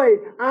be afraid.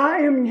 I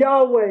am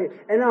Yahweh,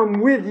 and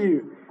I'm with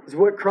you, is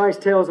what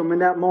Christ tells them in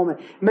that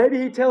moment.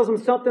 Maybe He tells them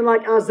something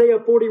like Isaiah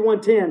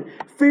 41:10.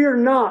 Fear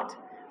not,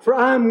 for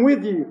I am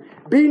with you.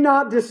 Be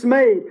not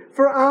dismayed,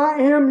 for I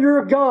am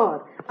your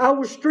God. I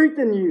will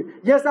strengthen you.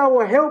 Yes, I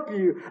will help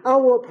you. I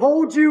will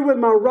uphold you with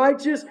my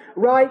righteous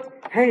right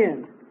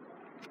hand.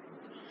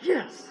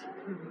 Yes.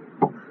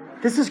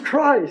 This is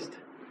Christ.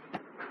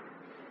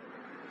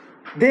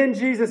 Then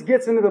Jesus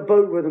gets into the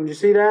boat with them. Do you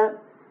see that?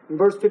 In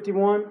verse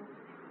 51.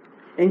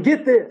 And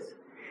get this.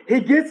 He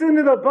gets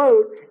into the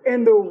boat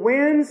and the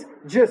winds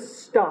just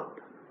stop.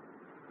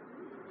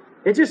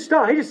 It just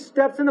stops. He just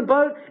steps in the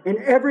boat and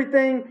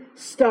everything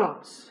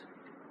stops.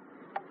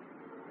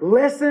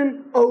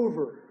 Lesson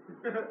over.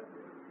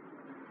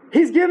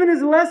 He's given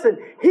his lesson.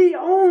 He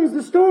owns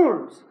the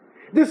storms.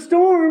 The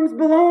storms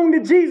belong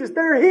to Jesus.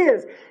 They're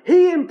His.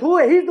 He's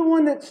the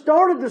one that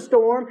started the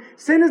storm,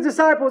 sent His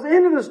disciples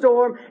into the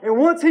storm, and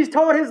once He's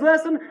taught His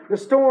lesson, the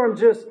storm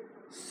just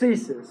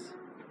ceases.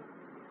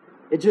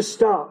 It just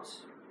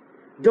stops.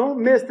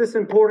 Don't miss this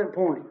important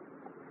point.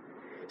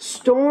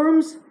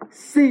 Storms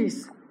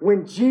cease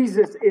when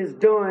Jesus is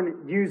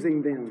done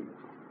using them.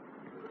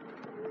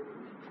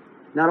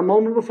 Not a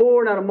moment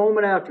before, not a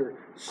moment after.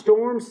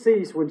 Storms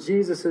cease when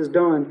Jesus is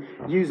done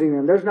using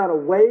them. There's not a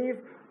wave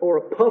or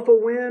a puff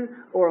of wind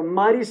or a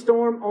mighty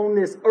storm on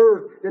this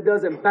earth that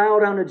doesn't bow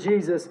down to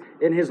Jesus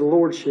in His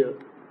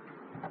lordship.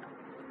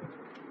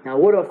 Now,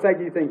 what effect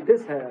do you think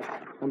this had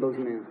on those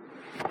men?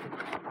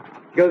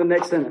 Go to the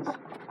next sentence.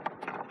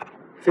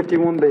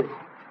 51b.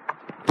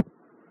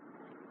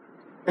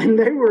 And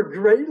they were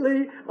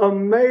greatly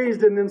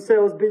amazed in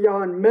themselves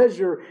beyond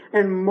measure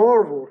and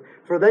marveled,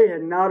 for they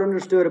had not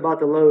understood about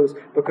the loaves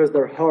because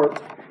their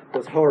heart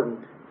was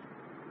hardened.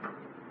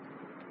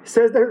 It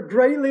says they're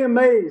greatly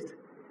amazed.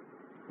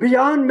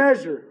 Beyond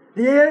measure.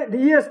 The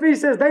ESV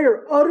says they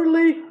are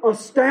utterly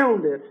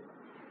astounded.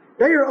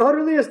 They are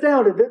utterly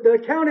astounded. The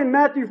account in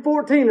Matthew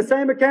 14, the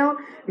same account,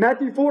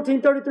 Matthew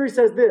 14:33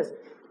 says this.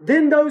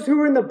 Then those who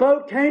were in the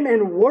boat came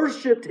and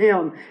worshipped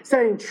Him,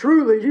 saying,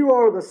 truly, you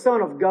are the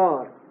Son of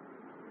God.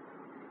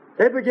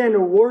 They began to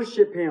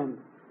worship Him.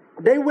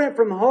 They went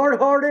from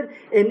hard-hearted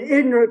and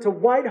ignorant to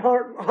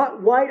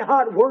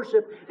white-hot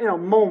worship in a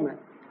moment.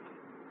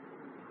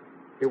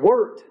 It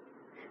worked.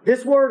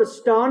 This word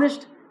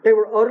astonished, they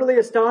were utterly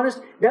astonished.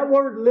 That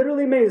word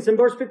literally means, in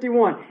verse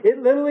 51,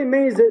 it literally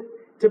means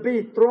it to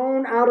be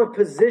thrown out of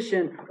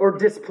position or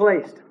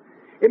displaced.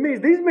 It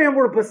means these men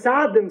were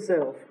beside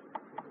themselves.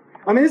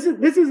 I mean,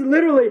 this is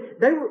literally,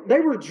 they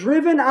were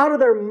driven out of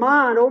their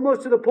mind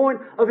almost to the point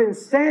of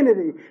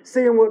insanity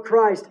seeing what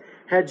Christ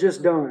had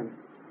just done.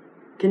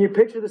 Can you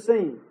picture the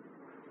scene?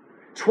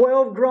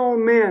 12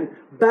 grown men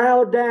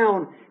bowed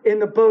down in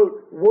the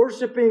boat,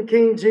 worshiping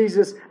King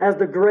Jesus as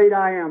the great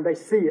I am. They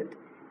see it.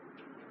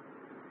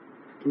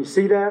 Can you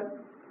see that?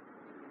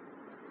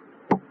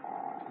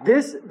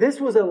 This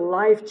was a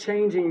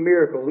life-changing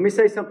miracle. Let me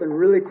say something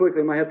really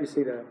quickly. It might help you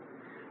see that.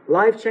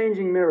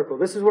 Life-changing miracle.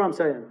 This is what I'm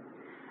saying.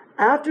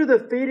 After the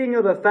feeding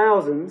of the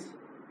thousands,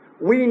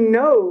 we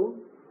know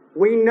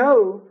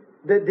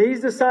that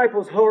these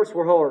disciples' hearts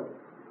were hard.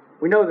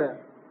 We know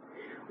that.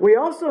 We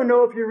also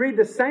know, if you read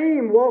the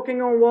same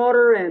walking on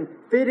water and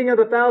feeding of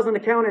the thousand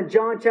account in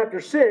John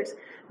chapter 6,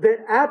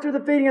 that after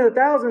the feeding of the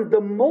thousands, the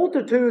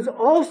multitudes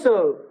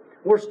also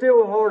were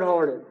still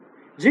hard-hearted.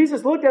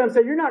 Jesus looked at them and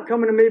said, you're not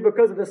coming to me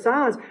because of the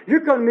signs.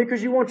 You're coming to me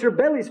because you want your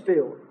bellies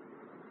filled.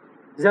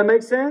 Does that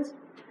make sense?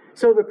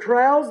 So the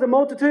crowds, the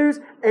multitudes,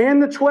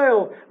 and the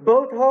 12,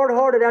 both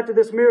hard-hearted after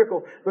this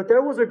miracle. But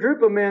there was a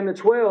group of men, the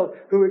 12,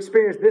 who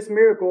experienced this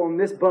miracle on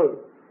this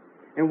boat.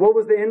 And what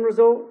was the end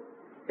result?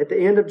 At the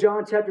end of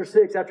John chapter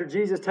 6, after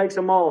Jesus takes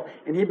them all,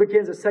 and He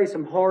begins to say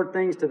some hard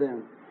things to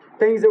them.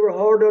 Things that were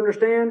hard to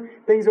understand,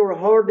 things that were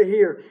hard to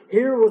hear.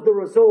 Here was the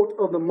result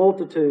of the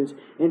multitudes.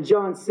 In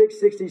John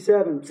 66,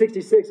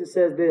 it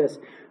says this,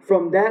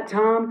 "From that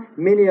time,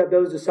 many of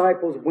those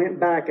disciples went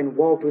back and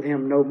walked with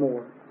Him no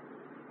more."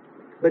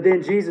 But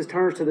then Jesus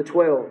turns to the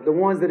 12, the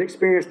ones that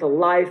experienced a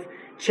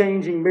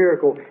life-changing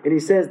miracle. And He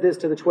says this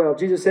to the 12.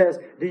 Jesus says,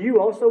 "Do you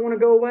also want to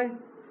go away?"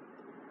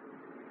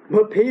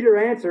 But Peter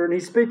answered, and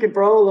he's speaking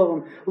for all of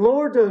them,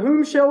 "Lord, to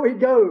whom shall we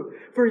go?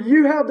 For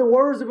you have the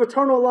words of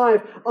eternal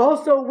life.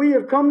 Also we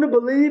have come to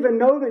believe and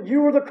know that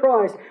you are the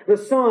Christ, the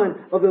Son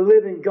of the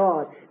living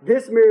God."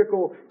 This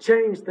miracle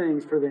changed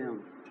things for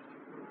them.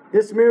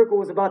 This miracle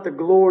was about the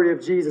glory of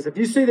Jesus. If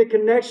you see the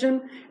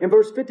connection in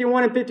verse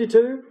 51 and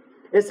 52,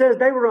 it says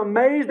they were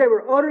amazed, they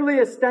were utterly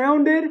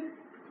astounded.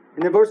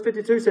 And then verse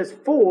 52 says,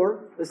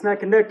 "For," listen to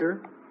that connector,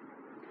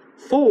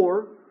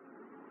 "for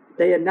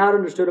they had not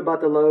understood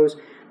about the loaves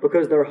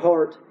because their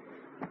heart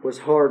was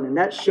hardened." And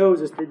that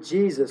shows us that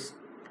Jesus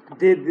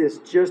did this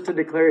just to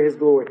declare His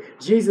glory.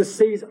 Jesus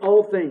sees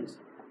all things.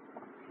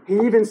 He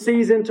even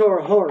sees into our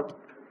heart.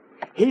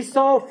 He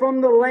saw from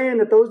the land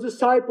that those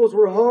disciples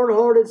were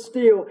hard-hearted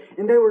still,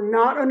 and they were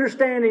not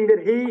understanding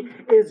that He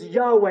is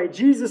Yahweh.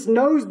 Jesus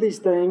knows these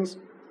things,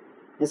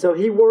 and so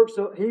He works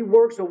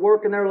a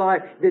work in their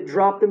life that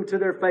dropped them to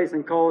their face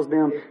and caused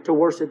them to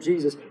worship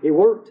Jesus. It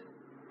worked.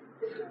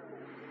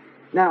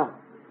 Now,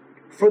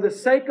 for the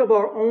sake of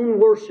our own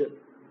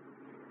worship,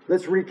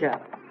 let's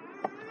recap.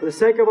 For the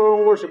sake of our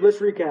own worship, let's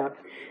recap.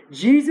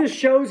 Jesus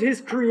shows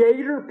His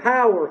creator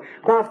power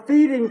by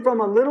feeding from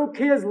a little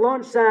kid's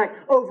lunch sack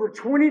over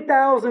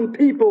 20,000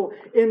 people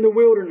in the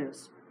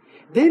wilderness.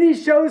 Then He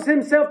shows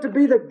Himself to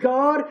be the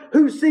God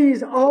who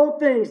sees all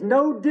things.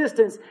 No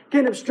distance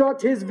can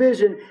obstruct His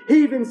vision.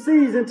 He even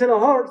sees into the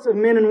hearts of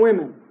men and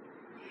women.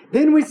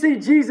 Then we see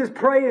Jesus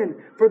praying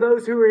for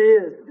those who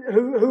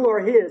are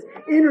His,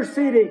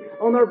 interceding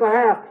on their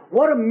behalf.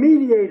 What a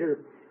mediator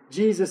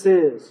Jesus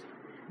is.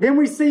 Then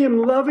we see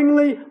Him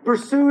lovingly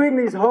pursuing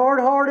these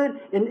hard-hearted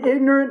and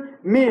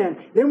ignorant men.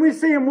 Then we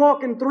see Him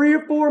walking 3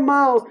 or 4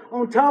 miles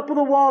on top of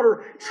the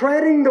water,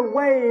 treading the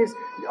waves,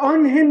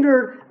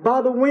 unhindered by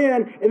the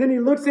wind. And then He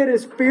looks at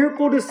His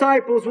fearful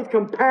disciples with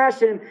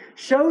compassion,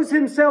 shows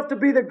Himself to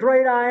be the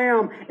great I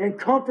Am, and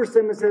comforts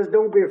them and says,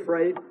 "Don't be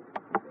afraid."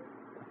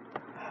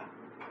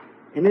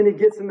 And then He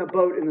gets in the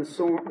boat and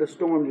the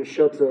storm just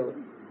shuts up.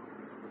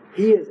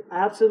 He is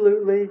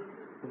absolutely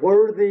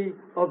worthy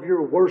of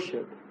your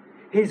worship.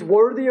 He's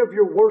worthy of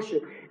your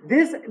worship.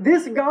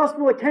 This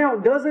gospel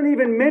account doesn't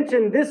even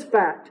mention this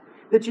fact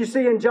that you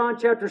see in John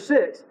chapter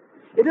 6.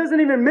 It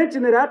doesn't even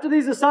mention that after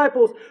these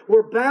disciples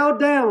were bowed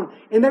down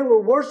and they were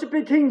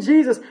worshiping King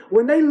Jesus,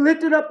 when they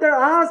lifted up their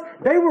eyes,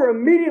 they were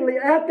immediately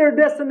at their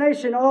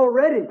destination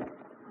already.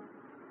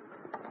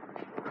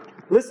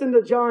 Listen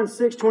to John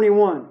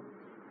 6:21.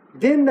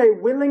 "Then they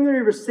willingly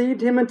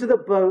received Him into the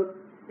boat,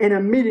 and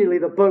immediately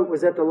the boat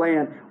was at the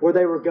land where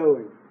they were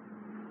going."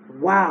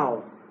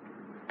 Wow.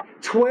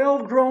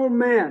 12 grown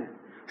men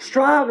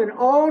striving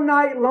all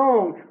night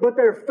long, but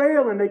they're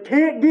failing. They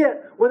can't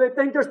get where they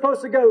think they're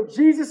supposed to go.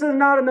 Jesus is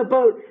not in the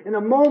boat. And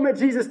the moment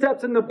Jesus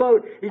steps in the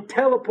boat, He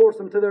teleports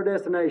them to their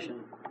destination.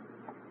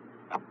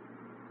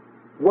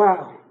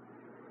 Wow.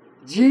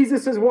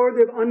 Jesus is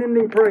worthy of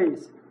unending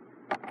praise.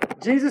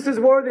 Jesus is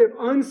worthy of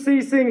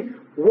unceasing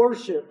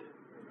worship.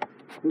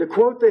 And to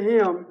quote the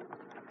hymn,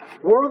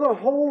 "Were the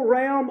whole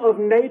realm of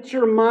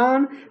nature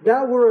mine,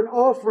 that were an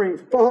offering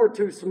far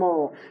too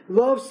small.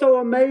 Love so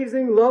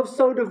amazing, love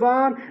so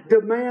divine,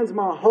 demands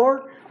my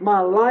heart, my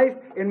life,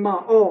 and my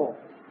all."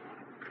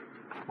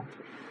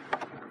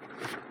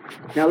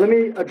 Now let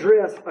me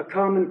address a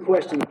common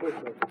question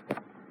quickly.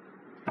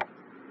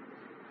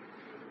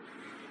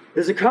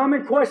 There's a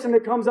common question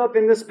that comes up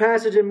in this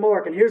passage in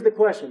Mark, and here's the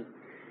question.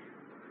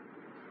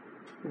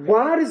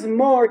 Why does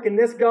Mark, in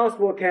this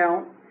gospel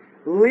account,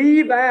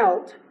 leave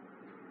out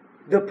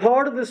the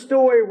part of the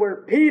story where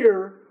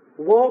Peter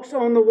walks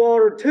on the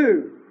water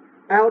too,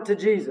 out to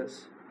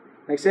Jesus?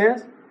 Make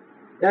sense?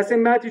 That's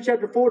in Matthew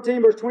chapter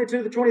 14, verse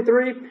 22 to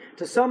 23.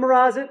 To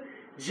summarize it,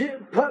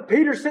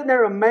 Peter's sitting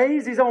there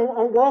amazed. He's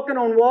walking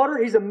on water.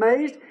 He's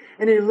amazed.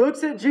 And he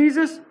looks at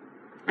Jesus.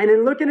 And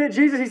in looking at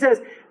Jesus, he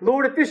says,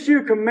 "Lord, if it's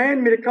you,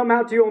 command me to come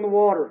out to you on the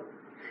water."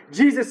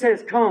 Jesus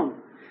says, "Come."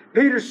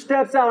 Peter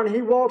steps out and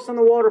he walks on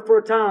the water for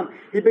a time.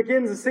 He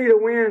begins to see the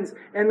winds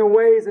and the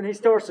waves, and he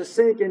starts to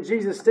sink, and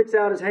Jesus sticks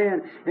out His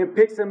hand and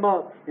picks him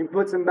up and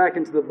puts him back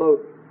into the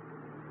boat.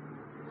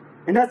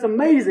 And that's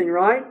amazing,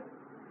 right?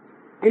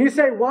 And you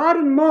say, why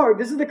did Mark,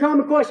 this is the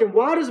common question,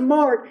 why does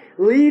Mark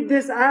leave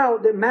this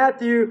out that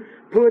Matthew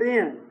put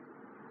in?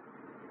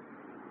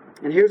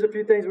 And here's a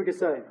few things we could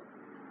say.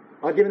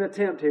 I'll give an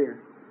attempt here.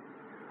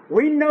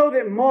 We know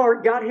that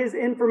Mark got his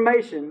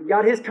information,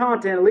 got his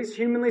content, at least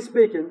humanly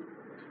speaking,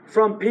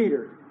 from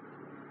Peter.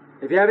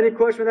 If you have any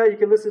question with that, you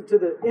can listen to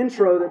the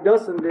intro that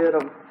Dustin did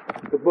on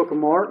the book of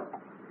Mark.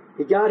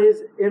 He got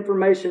his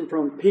information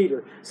from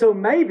Peter. So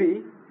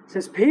maybe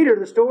since Peter,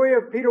 the story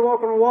of Peter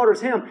walking on water is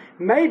him,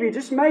 maybe,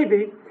 just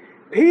maybe,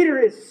 Peter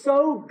is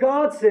so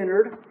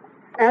God-centered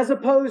as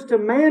opposed to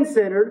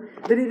man-centered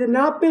that he did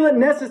not feel it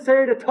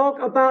necessary to talk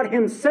about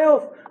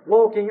himself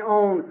walking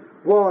on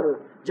water.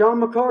 John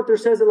MacArthur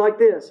says it like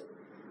this: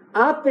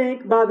 I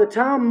think by the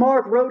time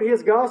Mark wrote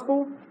his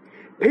gospel,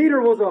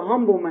 Peter was a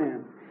humble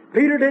man.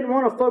 Peter didn't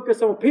want to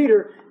focus on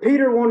Peter.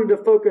 Peter wanted to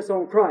focus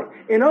on Christ.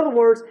 In other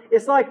words,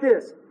 it's like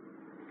this.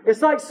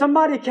 It's like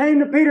somebody came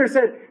to Peter and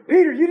said,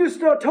 Peter, you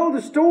just told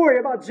the story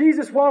about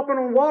Jesus walking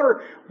on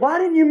water. Why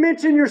didn't you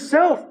mention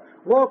yourself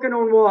walking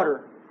on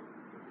water?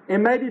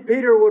 And maybe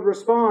Peter would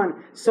respond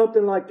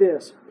something like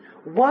this: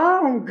 why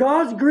on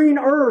God's green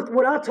earth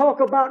would I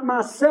talk about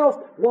myself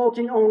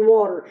walking on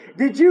water?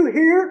 Did you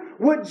hear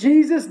what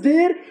Jesus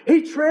did?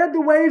 He tread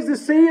the waves of the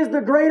sea as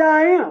the great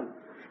I am.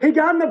 He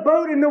got in the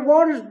boat and the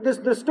waters,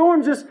 the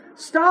storm just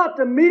stopped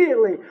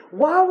immediately.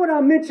 Why would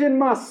I mention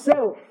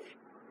myself?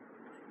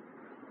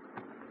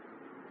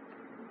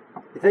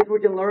 You think we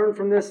can learn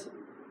from this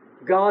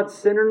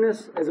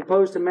God-centeredness as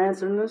opposed to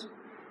man-centeredness?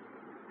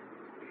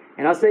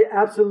 And I say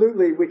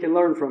absolutely we can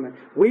learn from it.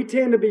 We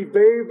tend to be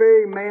very,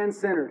 very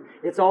man-centered.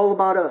 It's all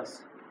about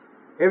us.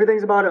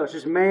 Everything's about us.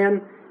 Just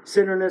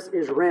man-centeredness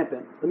is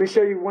rampant. Let me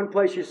show you one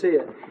place you see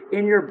it.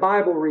 In your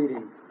Bible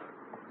reading.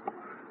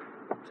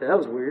 So that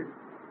was weird.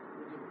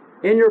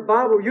 In your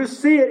Bible, you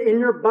see it in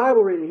your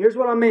Bible reading. Here's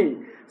what I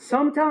mean.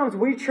 Sometimes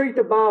we treat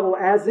the Bible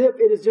as if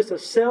it is just a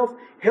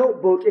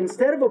self-help book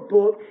instead of a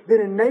book that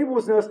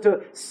enables us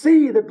to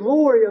see the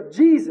glory of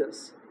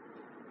Jesus.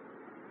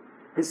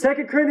 In 2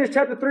 Corinthians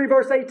chapter 3,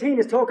 verse 18,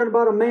 it's talking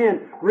about a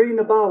man reading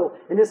the Bible.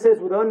 And it says,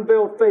 with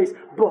unveiled face,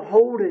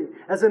 beholding,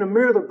 as in a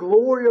mirror, the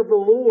glory of the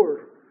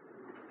Lord.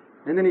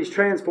 And then he's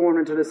transformed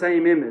into the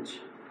same image.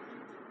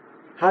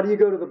 How do you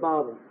go to the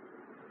Bible?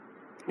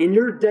 In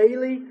your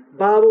daily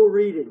Bible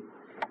reading,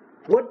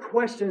 what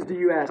questions do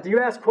you ask? Do you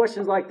ask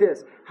questions like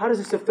this? How does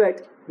this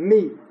affect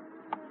me?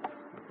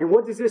 And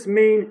what does this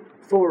mean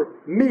for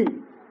me?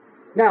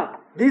 Now,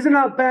 these are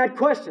not bad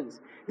questions.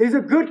 These are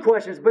good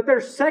questions, but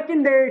they're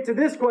secondary to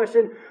this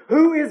question: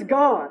 who is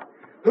God?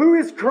 Who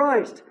is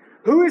Christ?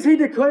 Who is He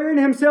declaring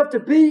Himself to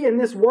be in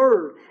this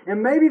Word?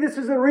 And maybe this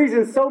is the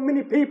reason so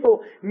many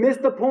people miss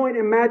the point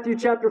in Matthew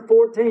chapter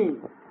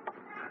 14.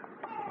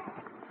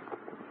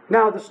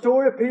 Now, the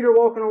story of Peter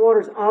walking on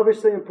water is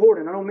obviously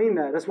important. I don't mean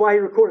that. That's why he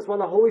records. That's why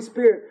the Holy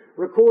Spirit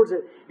records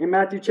it in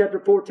Matthew chapter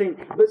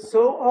 14. But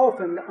so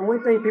often, the only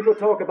thing people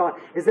talk about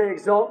is they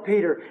exalt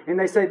Peter. And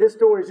they say, this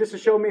story is just to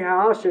show me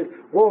how I should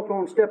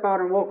step out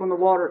and walk on the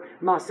water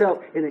myself.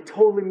 And they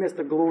totally miss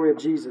the glory of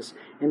Jesus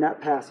in that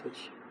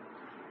passage.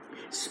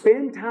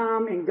 Spend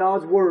time in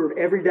God's Word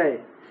every day.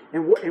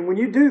 And when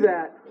you do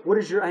that, what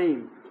is your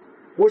aim?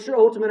 What's your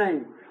ultimate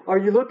aim? Are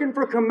you looking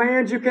for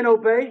commands you can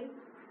obey?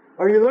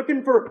 Are you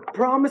looking for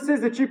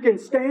promises that you can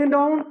stand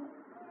on?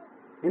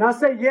 And I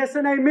say yes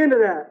and amen to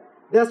that.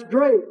 That's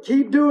great.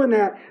 Keep doing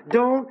that.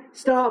 Don't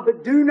stop.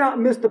 But do not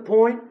miss the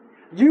point.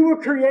 You were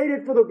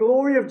created for the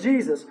glory of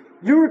Jesus.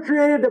 You were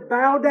created to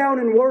bow down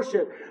and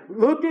worship.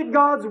 Look at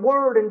God's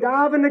Word and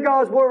dive into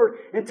God's Word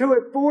until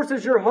it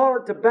forces your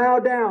heart to bow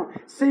down,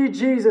 see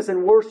Jesus,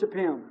 and worship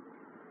Him.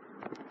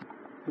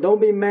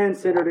 Don't be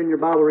man-centered in your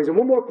Bible reading.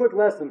 One more quick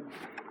lesson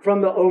from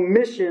the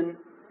omission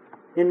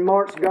in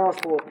Mark's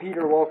Gospel of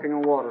Peter walking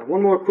on water.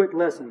 One more quick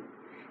lesson.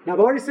 Now,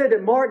 I've already said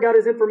that Mark got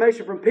his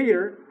information from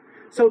Peter.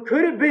 So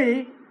could it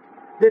be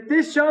that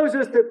this shows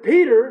us that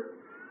Peter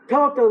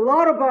talked a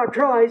lot about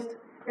Christ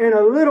and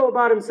a little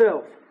about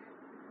himself?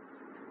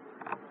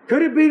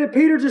 Could it be that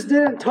Peter just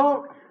didn't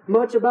talk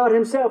much about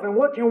himself? And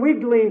what can we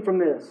glean from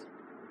this?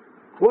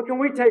 What can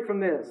we take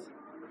from this?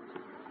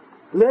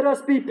 Let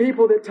us be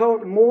people that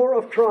talk more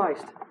of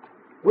Christ.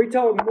 We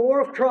talk more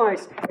of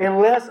Christ and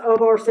less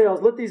of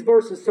ourselves. Let these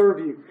verses serve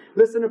you.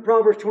 Listen to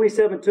Proverbs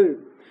 27:2.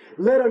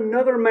 Let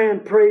another man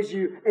praise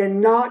you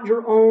and not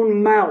your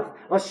own mouth.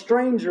 A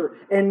stranger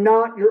and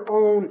not your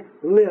own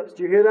lips.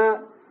 Do you hear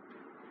that?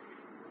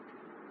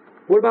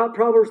 What about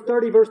Proverbs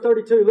 30 verse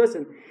 32?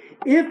 Listen.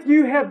 If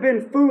you have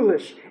been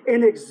foolish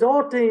in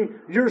exalting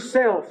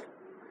yourself,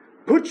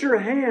 put your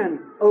hand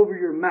over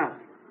your mouth.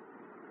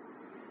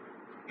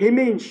 He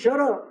means shut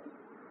up.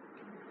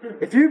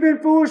 If you've been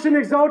foolish in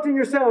exalting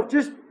yourself,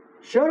 just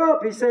shut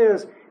up, he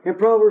says in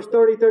Proverbs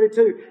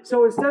 30:32.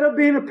 So instead of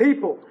being a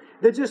people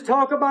that just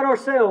talk about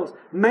ourselves,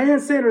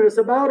 man-centered, it's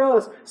about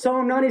us,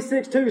 Psalm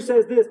 96:2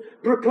 says this: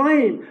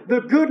 proclaim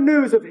the good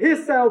news of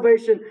His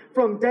salvation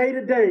from day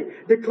to day.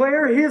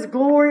 Declare His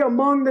glory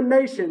among the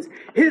nations,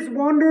 His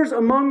wonders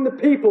among the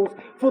peoples.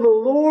 For the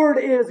Lord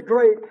is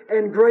great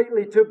and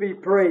greatly to be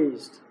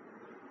praised.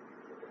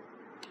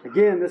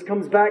 Again, this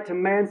comes back to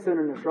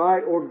man-centeredness,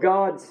 right? Or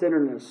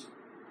God-centeredness.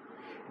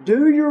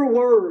 Do your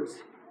words,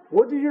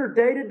 what do your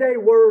day-to-day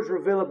words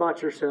reveal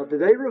about yourself? Do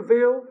they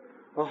reveal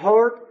a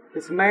heart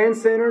that's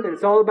man-centered and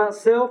it's all about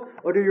self?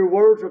 Or do your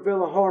words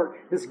reveal a heart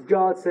that's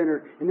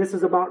God-centered and this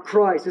is about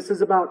Christ? This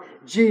is about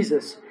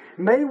Jesus.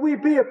 May we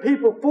be a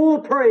people full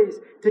of praise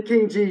to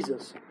King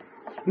Jesus.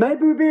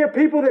 Maybe we be a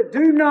people that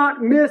do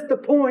not miss the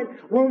point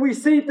when we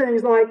see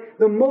things like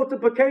the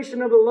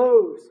multiplication of the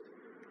loaves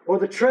or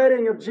the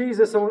treading of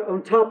Jesus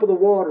on top of the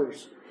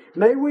waters.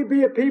 May we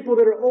be a people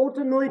that are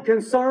ultimately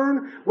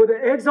concerned with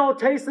the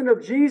exaltation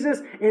of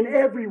Jesus in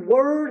every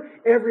word,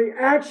 every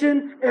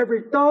action,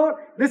 every thought.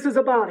 This is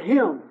about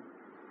Him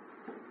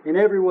in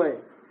every way.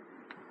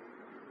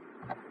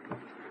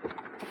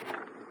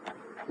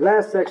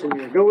 Last section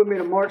here. Go with me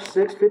to Mark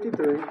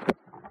 6:53.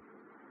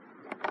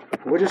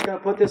 We're just going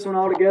to put this one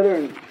all together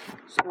and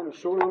spend a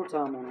short little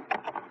time on it.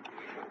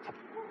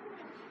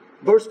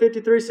 Verse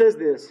 53 says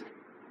this.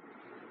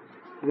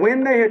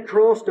 When they had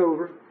crossed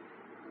over,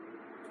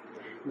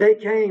 they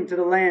came to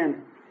the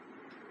land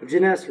of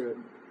Gennesaret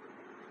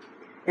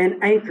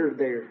and anchored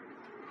there.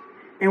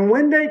 And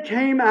when they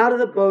came out of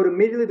the boat,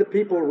 immediately the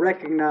people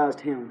recognized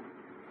Him.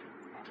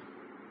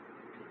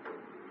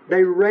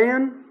 They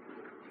ran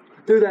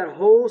through that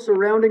whole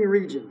surrounding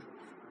region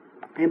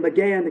and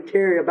began to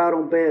carry about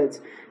on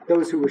beds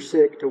those who were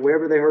sick to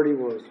wherever they heard He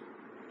was.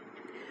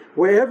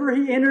 Wherever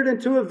He entered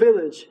into a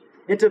village,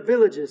 into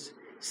villages,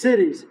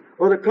 cities,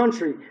 or the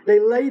country, they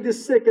laid the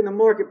sick in the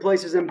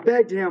marketplaces and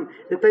begged Him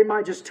that they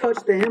might just touch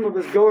the hem of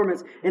His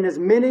garments, and as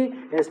many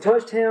as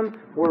touched Him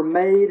were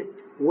made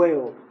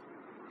well.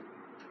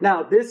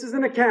 Now, this is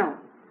an account,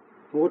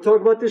 and we'll talk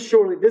about this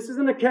shortly. This is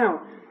an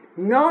account,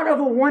 not of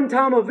a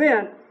one-time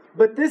event,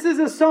 but this is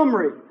a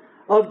summary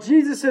of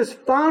Jesus'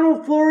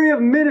 final flurry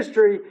of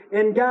ministry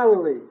in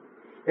Galilee.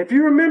 If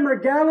you remember,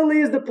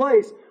 Galilee is the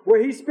place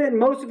where He spent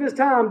most of His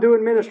time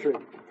doing ministry.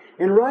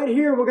 And right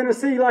here, we're going to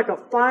see like a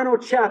final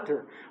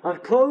chapter, a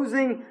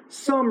closing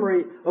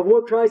summary of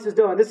what Christ has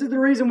done. This is the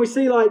reason we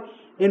see like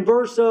in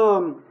verse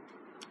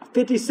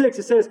 56,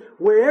 it says,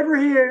 wherever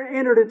He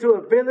entered into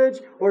a village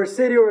or a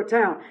city or a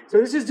town. So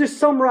this is just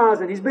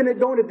summarizing. He's been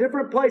going to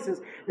different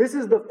places. This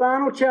is the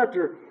final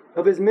chapter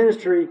of His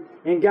ministry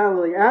in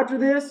Galilee. After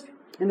this,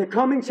 in the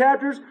coming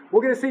chapters,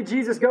 we're going to see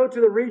Jesus go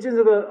to the regions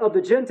of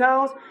the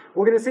Gentiles.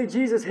 We're going to see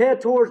Jesus head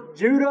towards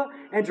Judah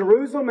and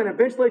Jerusalem and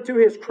eventually to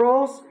His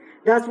cross.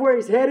 That's where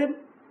He's headed.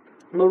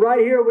 But right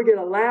here we get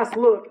a last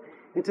look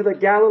into the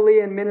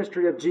Galilean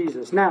ministry of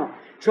Jesus. Now,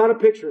 try to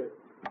picture it.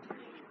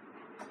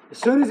 As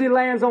soon as He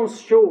lands on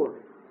shore,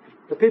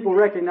 the people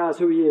recognize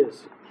who He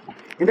is.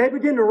 And they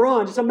begin to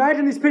run. Just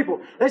imagine these people.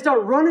 They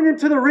start running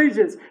into the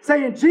regions,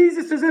 saying,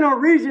 Jesus is in our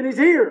region. He's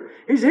here.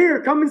 He's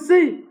here. Come and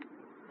see.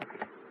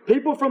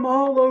 People from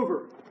all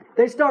over.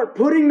 They start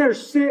putting their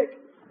sick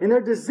and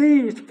their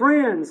diseased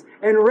friends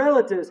and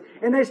relatives,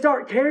 and they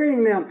start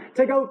carrying them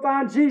to go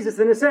find Jesus.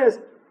 And it says,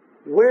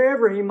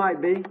 wherever He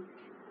might be.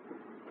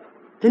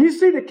 Can you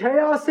see the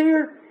chaos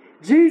here?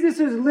 Jesus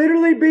is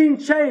literally being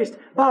chased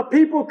by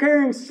people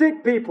carrying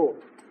sick people.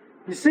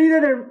 You see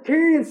that they're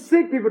carrying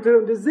sick people to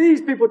Him,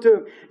 diseased people to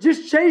Him.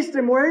 Just chase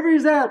Him wherever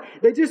He's at.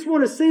 They just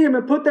want to see Him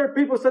and put their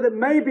people so that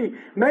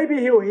maybe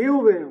He'll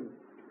heal them.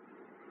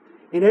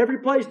 In every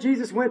place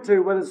Jesus went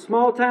to, whether it's a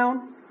small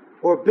town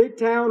or a big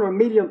town or a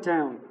medium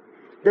town,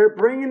 they're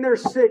bringing their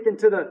sick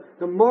into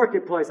the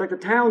marketplace, like the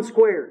town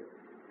square.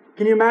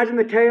 Can you imagine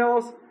the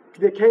chaos?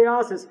 The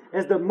chaos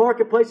as the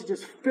marketplaces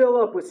just fill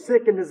up with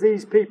sick and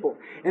diseased people.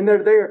 And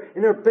they're there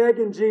and they're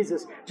begging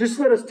Jesus, just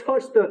let us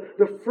touch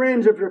the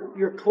fringe of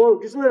your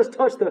cloak. Just let us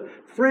touch the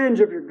fringe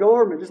of your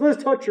garment. Just let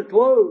us touch your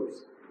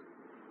clothes.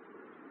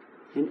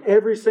 And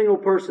every single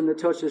person that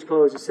touched His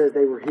clothes, it says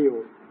they were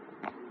healed.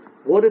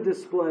 What a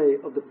display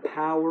of the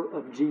power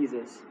of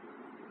Jesus.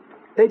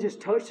 They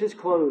just touched His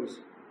clothes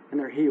and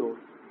they're healed.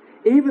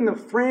 Even the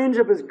fringe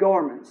of His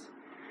garments.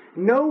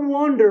 No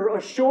wonder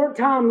a short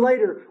time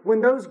later, when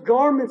those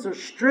garments are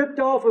stripped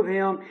off of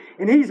Him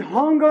and He's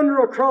hung under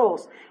a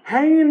cross,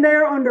 hanging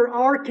there under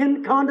our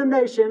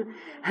condemnation,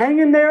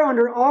 hanging there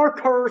under our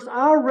curse,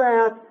 our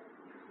wrath,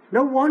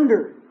 no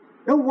wonder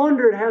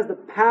it has the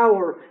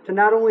power to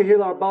not only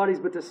heal our bodies,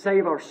 but to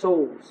save our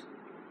souls.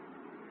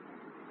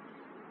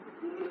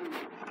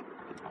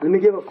 Let me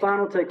give a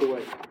final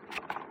takeaway.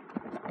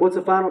 What's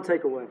the final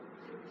takeaway?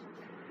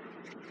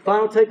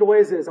 Final takeaway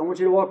is this. I want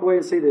you to walk away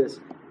and see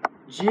this.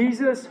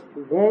 Jesus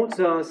wants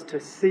us to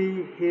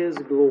see His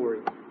glory.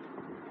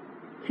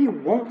 He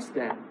wants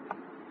that.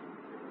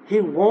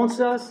 He wants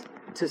us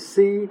to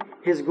see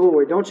His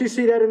glory. Don't you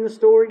see that in the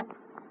story?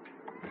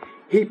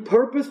 He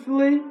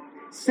purposefully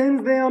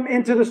sends them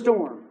into the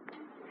storm.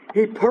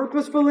 He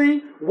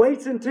purposefully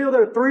waits until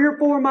they're 3 or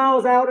 4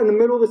 miles out in the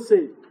middle of the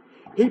sea.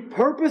 He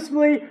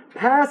purposefully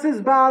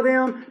passes by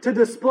them to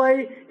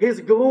display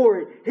His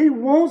glory. He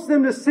wants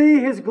them to see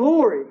His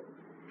glory.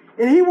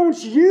 And He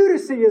wants you to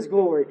see His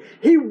glory.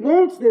 He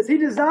wants this. He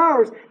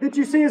desires that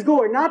you see His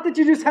glory. Not that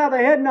you just have a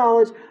head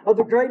knowledge of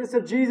the greatness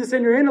of Jesus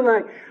in your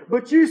intellect,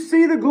 but you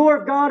see the glory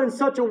of God in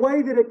such a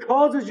way that it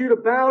causes you to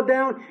bow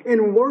down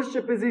and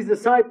worship as these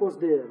disciples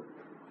did.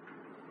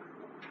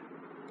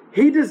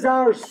 He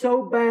desires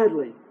so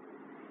badly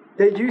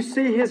that you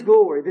see His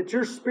glory, that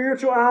your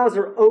spiritual eyes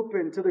are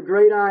open to the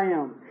great I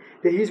Am,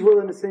 that He's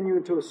willing to send you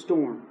into a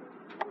storm.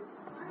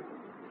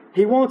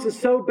 He wants it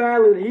so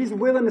badly that He's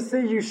willing to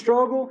see you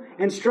struggle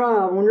and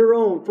strive on your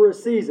own for a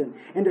season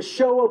and to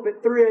show up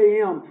at 3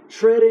 a.m.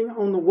 treading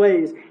on the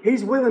waves.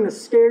 He's willing to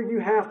scare you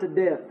half to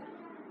death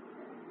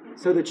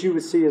so that you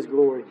would see His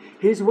glory.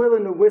 He's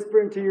willing to whisper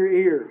into your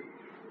ear,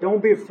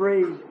 don't be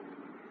afraid.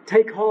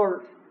 Take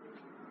heart.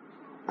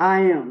 I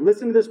am.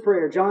 Listen to this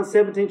prayer, John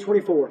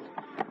 17:24.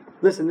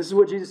 Listen, this is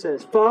what Jesus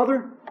says.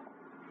 Father,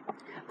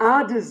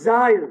 I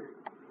desire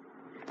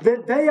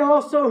that they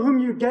also whom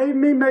you gave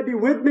me may be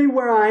with me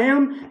where I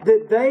am,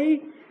 that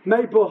they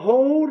may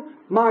behold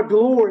my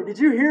glory. Did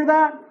you hear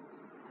that?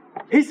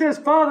 He says,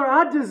 Father,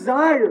 I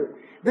desire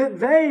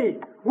that they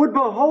would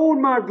behold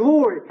my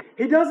glory.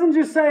 He doesn't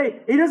just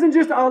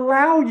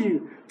allow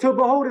you to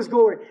behold His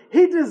glory.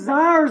 He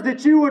desires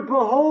that you would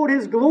behold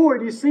His glory.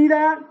 Do you see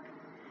that?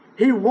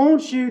 He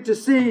wants you to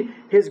see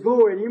His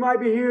glory. And you might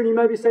be here and you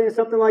may be saying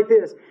something like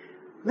this.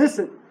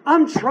 Listen,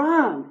 I'm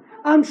trying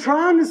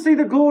to see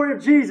the glory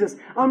of Jesus.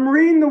 I'm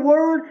reading the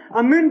Word.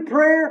 I'm in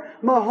prayer.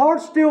 My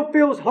heart still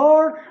feels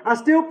hard. I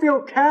still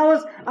feel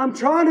callous. I'm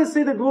trying to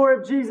see the glory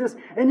of Jesus,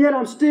 and yet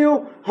I'm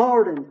still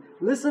hardened.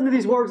 Listen to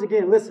these words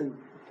again. Listen.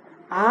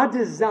 I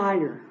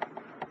desire.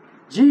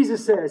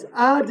 Jesus says,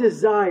 I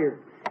desire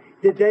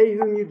that they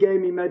whom you gave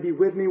me may be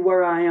with me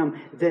where I am,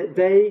 that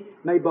they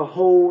may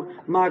behold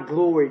my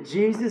glory.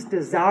 Jesus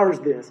desires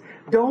this.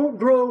 Don't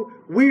grow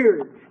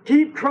weary.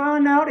 Keep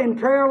crying out in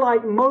prayer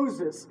like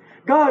Moses.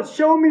 God,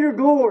 show me your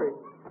glory.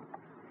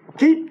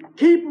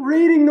 Keep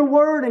reading the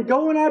Word and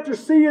going after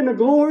seeing the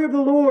glory of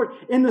the Lord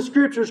in the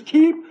Scriptures.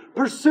 Keep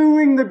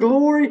pursuing the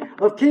glory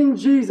of King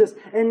Jesus.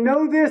 And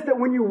know this, that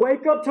when you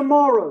wake up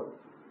tomorrow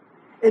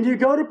and you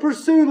go to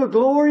pursue the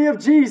glory of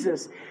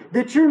Jesus,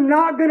 that you're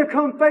not going to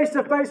come face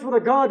to face with a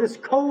God that's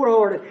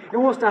cold-hearted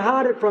and wants to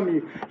hide it from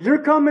you. You're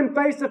coming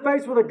face to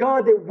face with a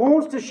God that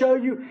wants to show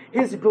you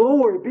His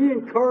glory. Be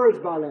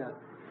encouraged by that.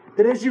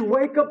 That as you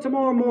wake up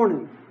tomorrow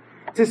morning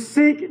to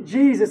seek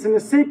Jesus and to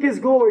seek His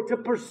glory, to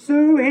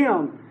pursue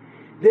Him,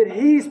 that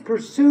He's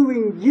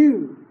pursuing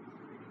you.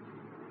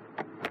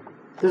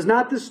 Does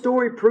not this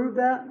story prove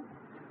that?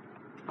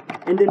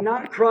 And did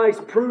not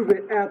Christ prove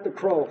it at the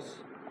cross?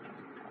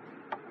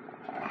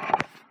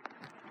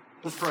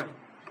 Let's pray.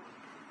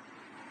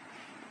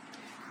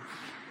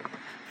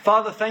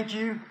 Father, thank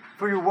you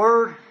for your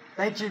Word.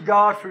 Thank you,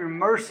 God, for your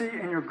mercy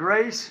and your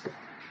grace.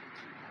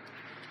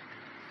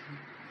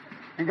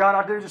 And God,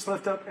 I do just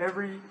lift up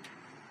every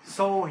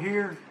soul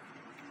here.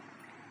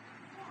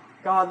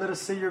 God, let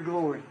us see your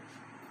glory.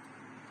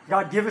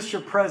 God, give us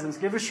your presence.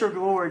 Give us your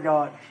glory,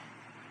 God.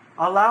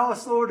 Allow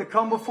us, Lord, to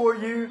come before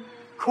you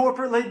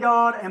corporately,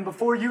 God, and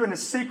before you in a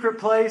secret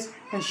place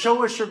and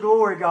show us your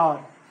glory,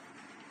 God.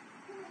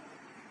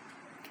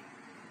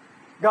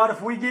 God,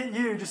 if we get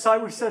you, just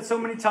like we've said so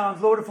many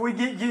times, Lord, if we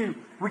get you,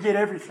 we get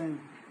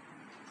everything.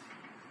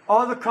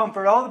 All the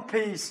comfort, all the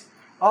peace,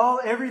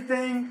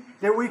 everything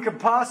that we could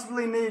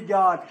possibly need,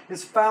 God,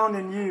 is found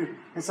in you.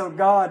 And so,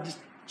 God, just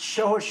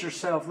show us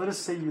yourself. Let us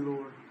see you,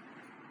 Lord.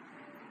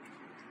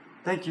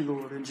 Thank you,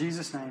 Lord. In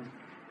Jesus' name,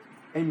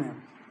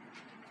 amen.